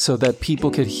this so that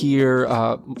people could hear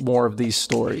more of these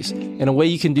stories. And a way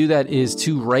you can do that is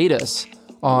to rate us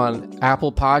on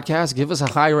Apple Podcasts. Give us a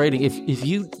high rating. If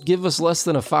you give us less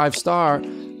than a 5-star,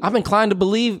 I'm inclined to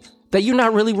believe that you're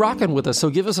not really rocking with us.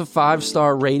 So give us a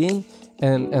 5-star rating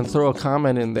and throw a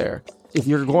comment in there. If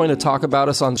you're going to talk about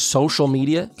us on social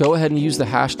media, go ahead and use the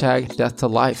hashtag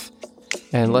 #DeathToLife.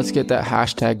 And let's get that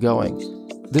hashtag going.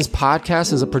 This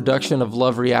podcast is a production of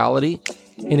Love Reality.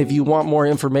 And if you want more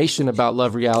information about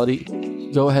Love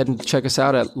Reality, go ahead and check us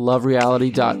out at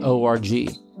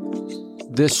lovereality.org.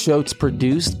 This show's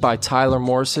produced by Tyler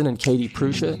Morrison and Katie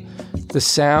Prusha. The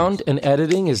sound and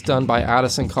editing is done by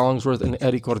Addison Collingsworth and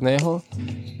Eddie Cornejo.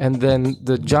 And then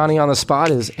the Johnny on the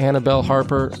Spot is Annabelle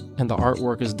Harper, and the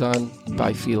artwork is done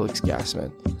by Felix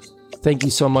Gassman. Thank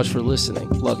you so much for listening.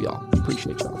 Love y'all.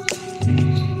 Appreciate y'all.